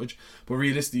stock footage, but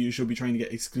realistically you should be trying to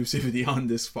get exclusivity on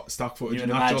this stock footage. You would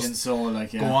not imagine just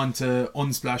go on to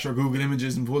Unsplash or Google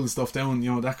Images and pull stuff down,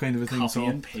 that kind of a thing. Copy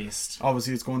and paste.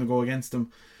 Obviously it's going to go against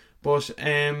them. But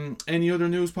any other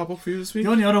news pop up for you this week?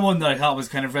 The only other one that I thought was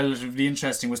kind of relatively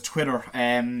interesting was Twitter.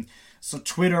 So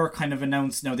Twitter kind of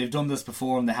announced, now they've done this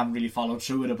before and they haven't really followed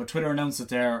through with it, but Twitter announced that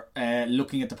they're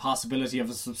looking at the possibility of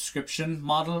a subscription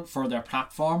model for their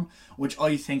platform, which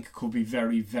I think could be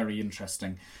very, very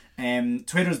interesting.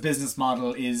 Twitter's business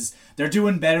model is, they're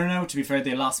doing better now, to be fair.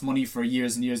 They lost money for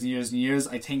years and years and years and years.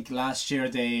 I think last year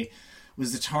the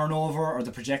turnover, or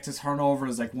the projected turnover,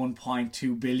 is like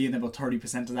 1.2 billion. About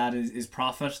 30% of that is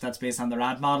profit. That's based on their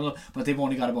ad model, but they've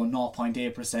only got about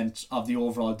 0.8% of the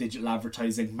overall digital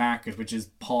advertising market, which is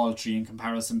paltry in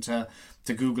comparison to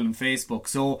Google and Facebook.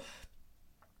 So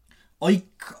I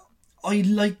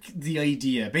like the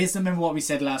idea, based on what we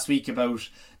said last week about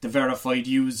the verified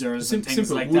users and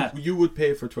things like that. You would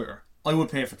pay for Twitter? I would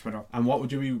pay for Twitter. And what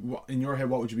would you be, in your head,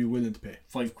 what would you be willing to pay?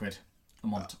 £5 a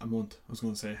month. A month. I was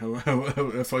going to say how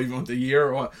 5 month a year,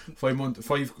 or what?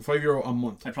 €5 a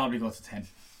month. I'd probably go to 10.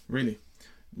 Really?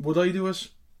 Would I do it?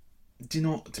 Do you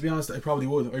know? To be honest, I probably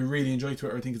would. I really enjoy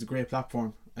Twitter. I think it's a great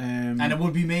platform. And it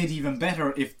would be made even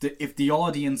better if the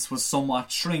audience was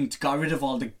somewhat shrinked, got rid of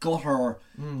all the gutter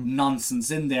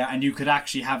nonsense in there, and you could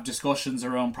actually have discussions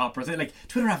around proper things. Like,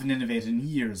 Twitter haven't innovated in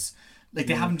years. Like,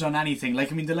 they haven't done anything.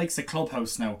 Like, I mean, the likes of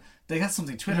Clubhouse now, that's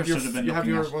something Twitter should have been You have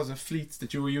looking your, at. was it Fleets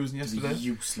that you were using yesterday?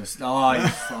 Useless. Oh, you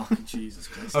fucking Jesus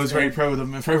Christ. I was very proud of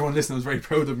him. And for everyone listening, I was very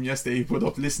proud of him yesterday. He put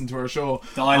up, listen to our show.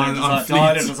 The island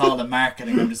does all the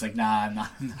marketing. I'm just like, nah,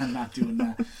 I'm not doing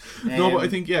that. No, but I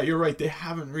think, yeah, you're right. They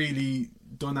haven't really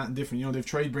done that different. You know, they've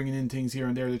tried bringing in things here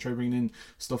and there. They tried bringing in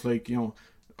stuff like, you know,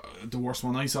 the worst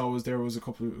one I saw was there was a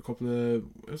couple of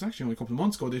it was actually only a couple of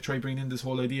months ago. They tried bringing in this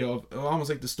whole idea of almost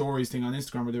like the stories thing on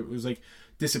Instagram, where it was like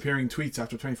disappearing tweets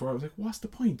after 24 hours. Like, what's the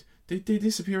point? They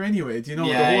disappear anyway. Do you know,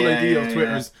 the whole idea of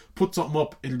Twitter is put something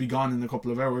up, it'll be gone in a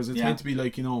couple of hours. It's meant to be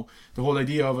like, you know, the whole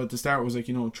idea of it at the start was like,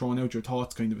 you know, throwing out your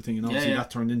thoughts kind of a thing, and obviously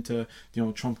that turned into, you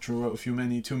know, Trump threw out too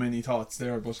many thoughts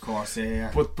there, but of course,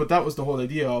 but that was the whole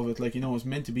idea of it. Like, you know, it's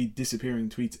meant to be disappearing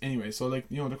tweets anyway, so like,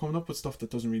 you know, they're coming up with stuff that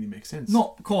doesn't really make sense.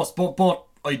 No, of course, but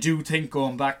I do think,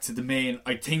 going back to the main,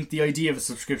 I think the idea of a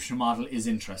subscription model is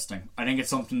interesting. I think it's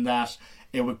something that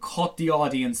it would cut the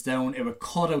audience down, it would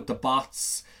cut out the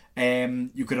bots,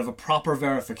 you could have a proper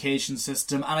verification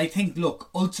system, and I think, look,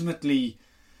 ultimately,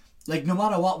 like, no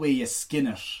matter what way you skin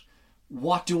it,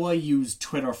 what do I use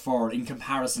Twitter for in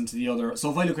comparison to the other? So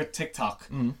if I look at TikTok,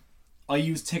 I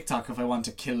use TikTok if I want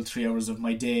to kill 3 hours of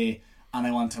my day and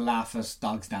I want to laugh at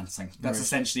dogs dancing. That's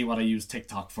essentially what I use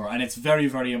TikTok for, and it's very,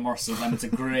 very immersive, and it's a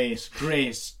great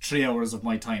 3 hours of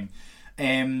my time.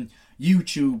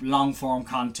 YouTube long form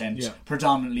content,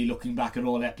 predominantly looking back at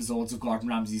old episodes of Gordon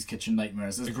Ramsay's Kitchen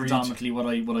Nightmares is predominantly what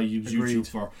I use YouTube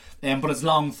for. But it's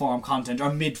long form content,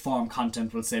 or mid form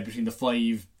content, we'll say, between the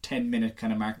 5-10 minute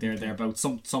kind of mark thereabouts.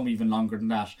 Some even longer than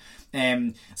that.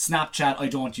 Snapchat, I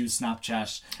don't use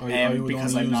Snapchat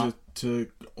because I'm not. To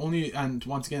only, and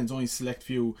once again, it's only select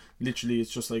few. Literally, it's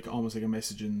just like almost like a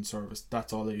messaging service.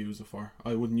 That's all I use it for.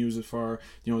 I wouldn't use it for,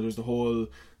 you know, there's the whole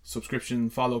subscription,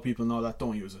 follow people and all that.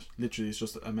 Don't use it. Literally, it's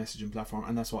just a messaging platform,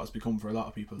 and that's what it's become for a lot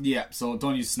of people. Yeah, so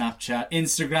don't use Snapchat.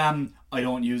 Instagram, I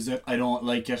don't use it. I don't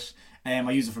like it.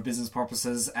 I use it for business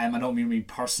purposes. I don't mean me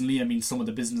personally. I mean some of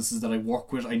the businesses that I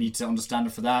work with, I need to understand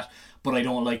it for that. But I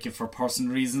don't like it for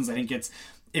personal reasons. I think it's,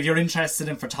 if you're interested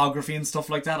in photography and stuff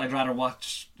like that, I'd rather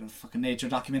watch a fucking nature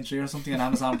documentary or something on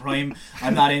Amazon Prime.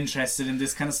 I'm not interested in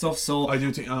this kind of stuff. So I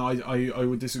do think, I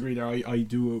would disagree there. I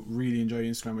do really enjoy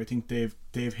Instagram. I think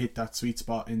they've hit that sweet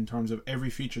spot in terms of every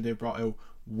feature they've brought out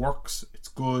works. It's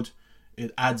good.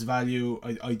 It adds value.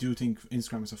 I do think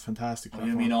Instagram is a fantastic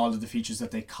platform. You mean all of the features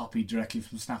that they copied directly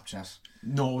from Snapchat?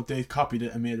 No, they copied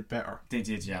it and made it better. They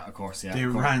did, yeah, of course, yeah. They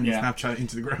ran Snapchat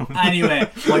into the ground. Anyway,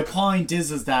 my point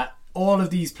is that all of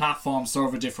these platforms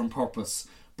serve a different purpose.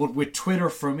 But with Twitter,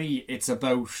 for me, it's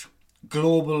about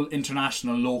global,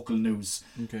 international, local news.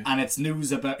 Okay. And it's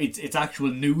news about, it's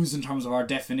actual news in terms of our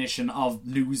definition of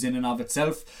news in and of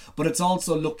itself. But it's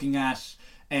also looking at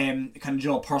kind of, you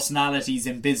know, personalities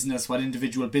in business, what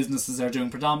individual businesses are doing,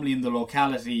 predominantly in the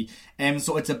locality.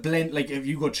 So it's a blend, like if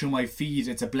you go through my feed,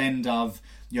 it's a blend of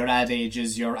your Ad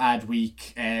Ages, your Ad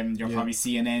Week, probably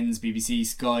CNN's, BBC,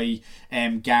 Sky,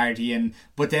 Guardian,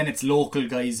 but then it's local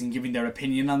guys and giving their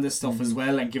opinion on this stuff as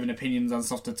well, and giving opinions on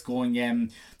stuff that's going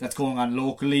on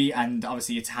locally. And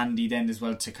obviously it's handy then as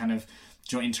well to kind of,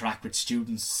 you know, interact with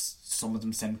students. Some of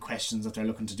them send questions if they're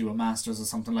looking to do a master's or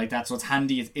something like that, so it's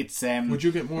handy. It's would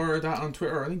you get more of that on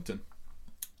Twitter or LinkedIn?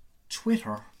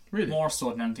 Twitter, really, more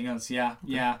so than anything else. Yeah, okay.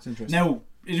 Yeah. It's interesting. Now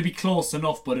it'd be close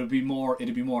enough, but it'd be more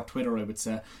Twitter, I would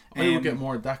say. I would get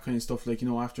more of that kind of stuff, like, you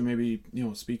know, after maybe, you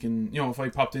know, speaking, you know, if I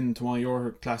popped into one of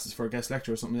your classes for a guest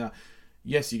lecture or something like that,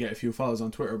 yes, you get a few follows on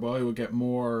Twitter, but I would get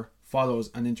more follows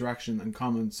and interaction and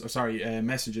comments,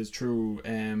 messages through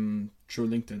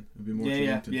LinkedIn. It'd be more through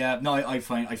LinkedIn. Yeah. No, I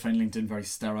find LinkedIn very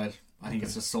sterile. I think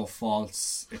it's just so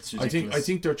false. It's ridiculous. I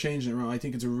think they're changing it around. I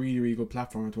think it's a really, really good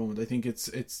platform at the moment. I think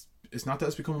it's not that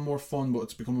it's becoming more fun, but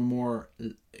it's becoming more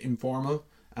informal.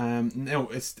 No,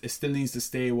 it still needs to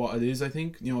stay what it is, I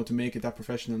think, you know, to make it that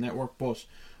professional network, but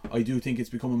I do think it's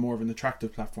becoming more of an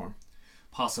attractive platform.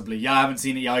 Possibly. Yeah, I haven't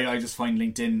seen it. I just find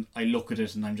LinkedIn, I look at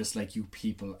it and I'm just like, you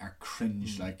people are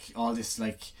cringe. Like, all this,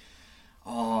 like,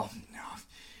 oh,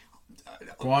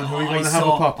 go on, who are you going to have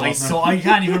a pop up? I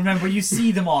can't even remember. You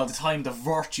see them all the time, the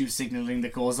virtue signalling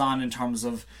that goes on in terms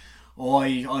of,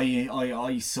 I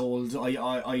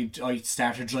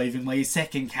started driving my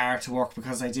second car to work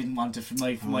because I didn't want it for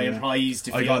my employees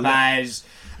to feel bad.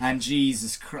 And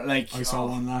Jesus Christ, like, I saw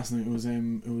one last night.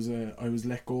 I was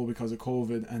let go because of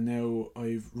COVID, and now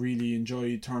I've really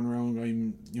enjoyed turning around.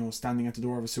 I'm, you know, standing at the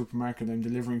door of a supermarket. I'm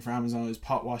delivering for Amazon. I was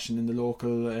pot washing in the local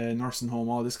nursing home,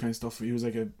 all this kind of stuff. He was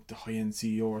like a high end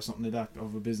CEO or something like that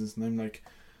of a business, and I'm like,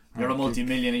 You're a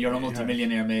multi-millionaire. You're a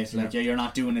multi-millionaire, mate. Like, you're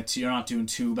not doing it. You're not doing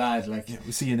too bad. Like,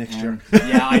 we'll see you next year.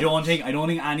 Yeah, I don't think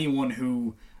anyone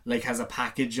who like has a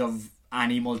package of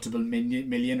any multiple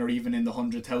million or even in the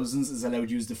 100,000s is allowed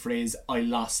to use the phrase "I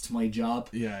lost my job."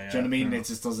 Yeah. Do you know what I mean? It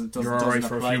just doesn't. You're all right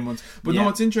for a few months, but no,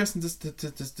 it's interesting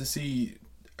to see.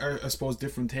 I suppose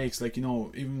different takes, like, you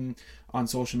know, even on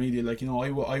social media, like, you know,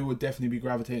 I would definitely be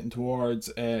gravitating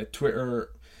towards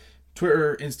Twitter,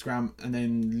 Instagram, and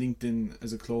then LinkedIn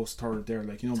as a close third there,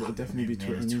 like, you know, but it'd definitely be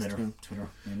Twitter and Instagram. Twitter.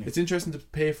 Maybe. It's interesting to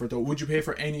pay for it though. Would you pay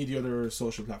for any of the other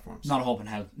social platforms? Not a hope in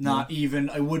hell. Not even.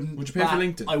 I wouldn't. Would you pay for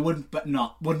LinkedIn? I wouldn't. But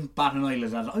wouldn't bat an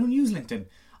eyelid at it. I don't use LinkedIn.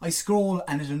 I scroll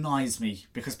and it annoys me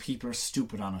because people are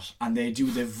stupid on it and they do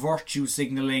the virtue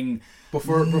signalling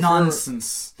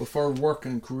nonsense. But for work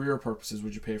and career purposes,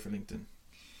 would you pay for LinkedIn?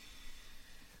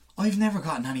 I've never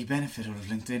gotten any benefit out of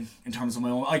LinkedIn in terms of my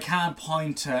own. I can't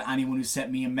point to anyone who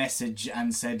sent me a message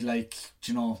and said, like,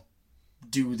 you know,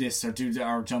 do this or do that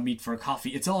or John meet for a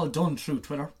coffee. It's all done through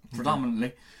Twitter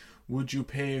predominantly. Would you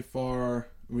pay for?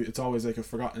 It's always like a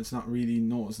forgotten. It's not really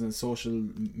noticed in social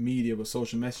media, but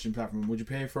social messaging platform. Would you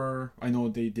pay for? I know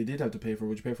they did have to pay for.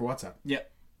 Would you pay for WhatsApp? Yeah.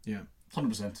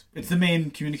 100%. It's the main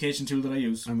communication tool that I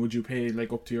use. And would you pay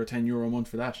like up to your €10 a month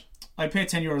for that? I'd pay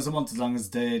 €10 a month as long as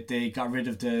they got rid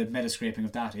of the meta scraping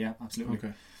of data. Yeah, absolutely.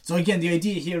 Okay. So again, the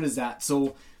idea here is that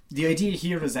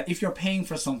if you're paying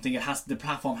for something, the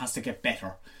platform has to get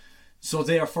better. So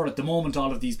therefore, at the moment,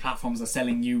 all of these platforms are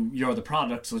selling you're the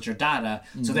product, so it's your data.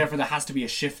 So therefore, there has to be a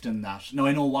shift in that. Now,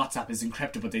 I know WhatsApp is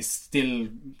encrypted, but they still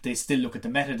look at the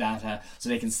metadata, so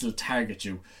they can still target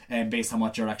you based on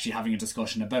what you're actually having a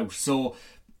discussion about. So,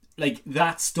 like,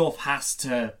 that stuff has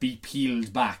to be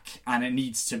peeled back, and it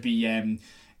needs to be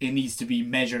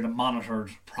measured and monitored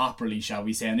properly, shall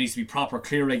we say. And there needs to be proper,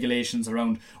 clear regulations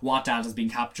around what data is being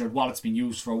captured, what it's being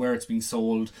used for, where it's being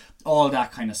sold, all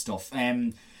that kind of stuff.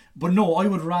 But no, I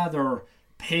would rather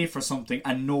pay for something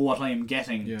and know what I am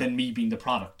getting than me being the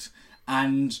product.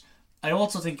 And I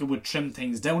also think it would trim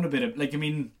things down a bit. I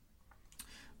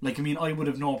would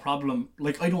have no problem.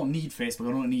 Like, I don't need Facebook,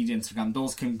 I don't need Instagram.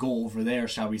 Those can go over there,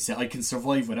 shall we say. I can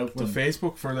survive without them.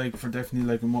 Facebook for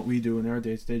definitely like in what we do in our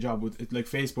day-to-day job with it, like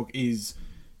Facebook is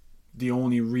the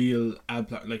only real ad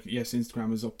like, yes,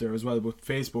 Instagram is up there as well, but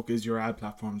Facebook is your ad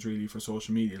platforms really for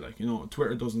social media. Like, you know,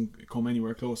 Twitter doesn't come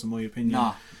anywhere close in my opinion.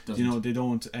 Nah, doesn't. You know, they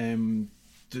don't.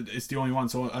 It's the only one.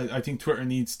 So I think Twitter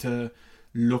needs to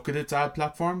look at its ad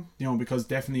platform, you know, because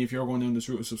definitely if you're going down this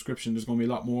route of subscription, there's going to be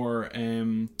a lot more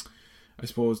I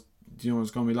suppose, you know,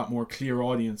 there's going to be a lot more clear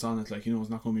audience on it. Like, you know, it's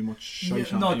not going to be much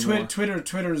shite on it anymore.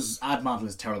 Twitter's ad model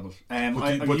is terrible.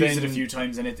 I've used it a few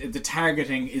times, and the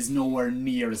targeting is nowhere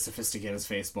near as sophisticated as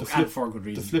Facebook, and for good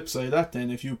reason. The flip side of that,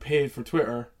 then, if you paid for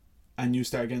Twitter and you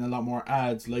start getting a lot more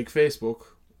ads like Facebook,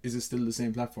 is it still the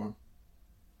same platform?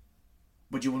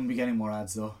 But you wouldn't be getting more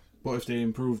ads, though. But if they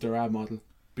improve their ad model,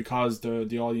 because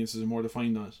the audiences are more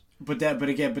defined on it. But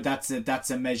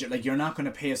that's a measure. Like, you're not going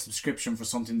to pay a subscription for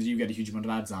something that you get a huge amount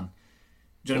of ads on.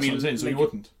 Do you know what I mean? What I'm saying. So, like, you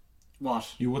wouldn't.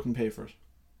 What? You wouldn't pay for it.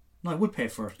 No, I would pay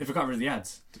for it if it got rid of the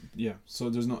ads. Yeah.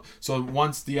 So there's no. So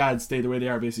once the ads stay the way they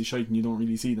are, basically shite, and you don't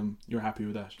really see them, you're happy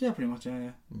with that. Yeah, pretty much. Yeah. Yeah,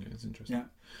 it's interesting.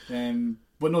 Yeah.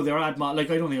 But no, they're ad mod. Like,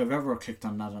 I don't think I've ever clicked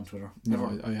on that on Twitter.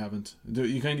 No, I haven't.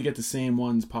 You kind of get the same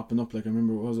ones popping up. Like, I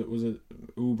remember, was it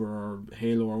Uber or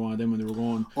Halo or one of them when they were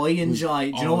going? I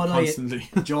enjoy. Do you know what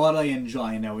I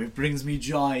enjoy now? It brings me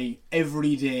joy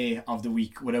every day of the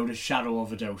week without a shadow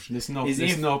of a doubt. Listen up.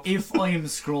 If I am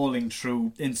scrolling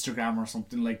through Instagram or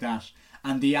something like that,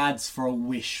 and the ads for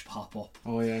Wish pop up.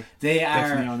 Oh yeah, they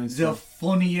are the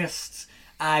funniest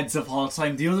ads of all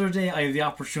time. The other day, I had the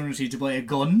opportunity to buy a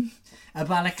gun, a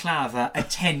balaclava, a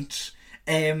tent.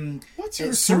 What's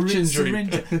your syringe?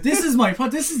 This is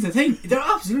the thing. They're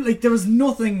absolutely, like, there is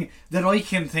nothing that I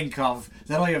can think of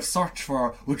that I have searched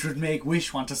for which would make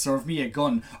Wish want to serve me a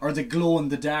gun, or the glow in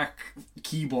the dark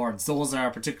keyboards. Those are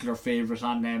a particular favourite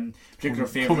on them. They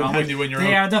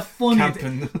are the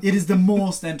funny. It is the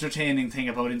most entertaining thing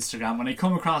about Instagram when I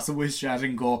come across a Wish ad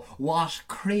and go, "What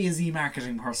crazy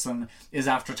marketing person is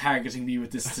after targeting me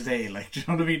with this today?" Like, do you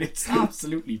know what I mean? It's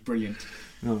absolutely brilliant.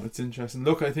 No, it's interesting.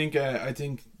 Look, I think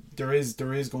there is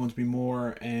going to be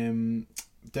more.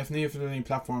 Definitely, if there are any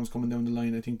platforms coming down the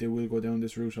line, I think they will go down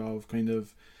this route of kind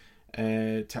of,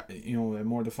 a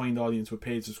more defined audience with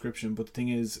paid subscription. But the thing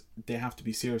is, they have to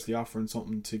be seriously offering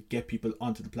something to get people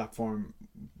onto the platform.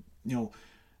 You know,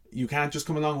 you can't just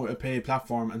come along with a paid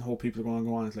platform and hope people are going to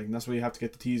go on it. Like, and that's why you have to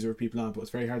get the teaser of people on. But it's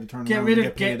very hard to turn around and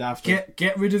get paid after.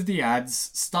 Get rid of the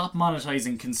ads. Stop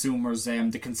monetizing consumers.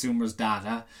 The consumers'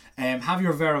 data. Have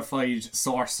your verified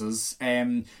sources.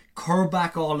 curb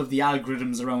back all of the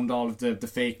algorithms around all of the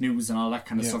fake news and all that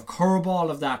kind of stuff. Curb all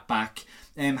of that back.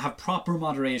 Have proper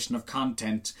moderation of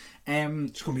content.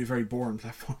 It's going to be a very boring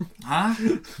platform. Huh?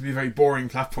 It'll be a very boring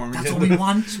platform. That's what we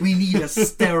want. We need a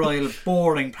sterile,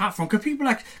 boring platform.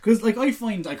 Because I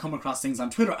find I come across things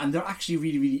on Twitter and they're actually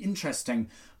really, really interesting.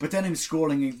 But then I'm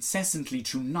scrolling incessantly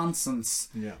through nonsense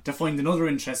to find another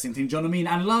interesting thing. Do you know what I mean?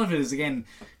 And a lot of it is, again,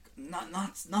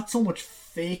 not so much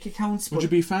fake accounts. But would you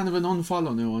be a fan of an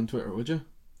unfollow now on Twitter? Would you?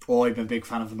 Oh, I'm a big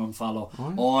fan of an unfollow.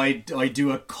 Oh, I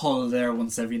do a cull there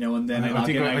once every now and then. I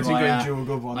think I do a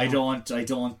good one. I don't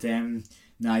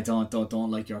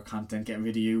like your content. Get rid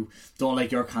of you. Don't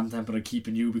like your content, but I'm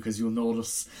keeping you because you'll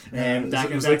notice.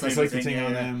 It's like the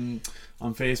thing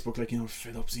on Facebook, like, you know,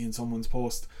 fed up seeing someone's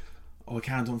post. Oh, I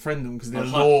can't unfriend them because they'll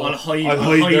know I'll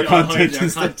hide their content.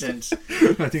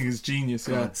 I think it's genius.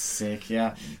 Yeah, God's sake,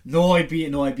 yeah. No, I'd be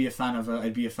a fan of a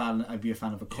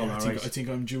colour. Yeah, I think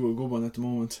I'm due a good one at the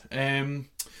moment.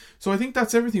 So I think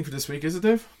that's everything for this week, is it,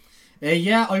 Dave?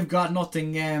 Yeah, I've got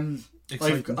nothing.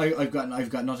 Exciting. I've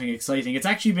got nothing exciting. It's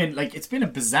actually been it's been a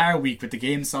bizarre week with the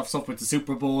GameStop stuff, with the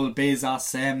Super Bowl,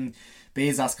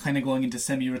 Bezos kind of going into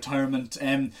semi-retirement.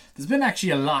 There's been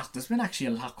actually a lot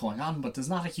going on, but there's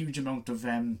not a huge amount of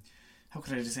how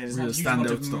could I just say? There's not a huge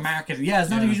amount of marketing. Yeah,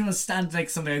 there's not a huge amount of stand like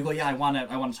something. I go, yeah, I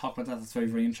want to talk about that. That's very,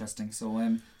 very interesting. So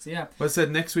yeah. Well, I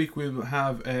said next week we'll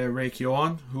have Ray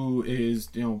Keown, who is,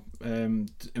 you know, in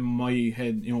my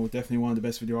head, you know, definitely one of the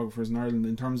best videographers in Ireland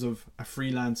in terms of a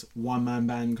freelance one-man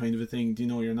band kind of a thing. Do you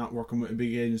know, you're not working with a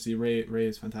big agency. Ray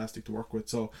is fantastic to work with.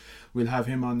 So we'll have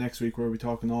him on next week where we're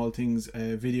talking all things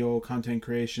video, content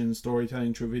creation,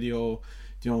 storytelling through video.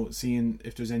 You know, seeing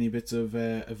if there's any bits of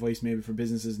advice maybe for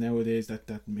businesses nowadays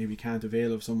that maybe can't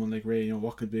avail of someone like Ray. You know,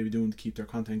 what could they be doing to keep their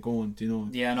content going? Do you know?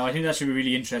 Yeah, no, I think that should be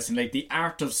really interesting. Like, the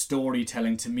art of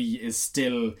storytelling to me is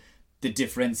still the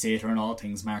differentiator in all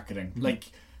things marketing. Mm-hmm.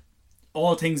 Like,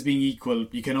 all things being equal,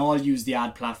 you can all use the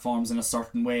ad platforms in a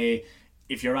certain way.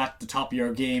 If you're at the top of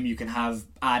your game, you can have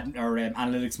ad or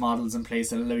analytics models in place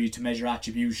that allow you to measure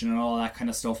attribution and all that kind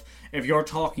of stuff. If you're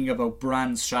talking about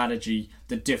brand strategy,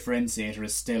 the differentiator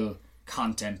is still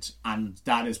content, and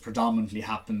that is predominantly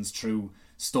happens through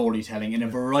storytelling in a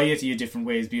variety of different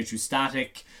ways, be it through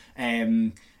static,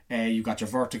 you've got your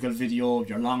vertical video,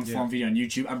 your long form video on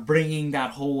YouTube, and bringing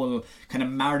that whole kind of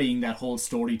marrying that whole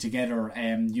story together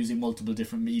using multiple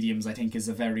different mediums, I think is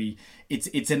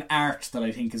it's an art that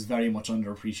I think is very much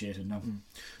underappreciated now.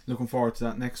 Looking forward to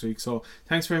that next week. So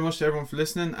thanks very much to everyone for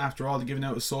listening. After all the giving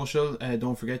out of social,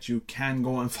 don't forget you can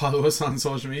go and follow us on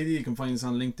social media. You can find us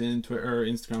on LinkedIn, Twitter,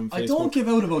 Instagram, Facebook. I don't give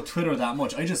out about Twitter that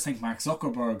much. I just think Mark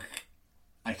Zuckerberg,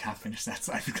 I can't finish that,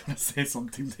 so I'm going to say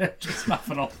something there. Just wrap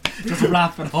it up.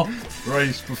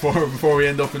 Right, before we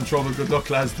end up in trouble, good luck,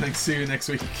 lads. Thanks. See you next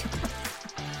week.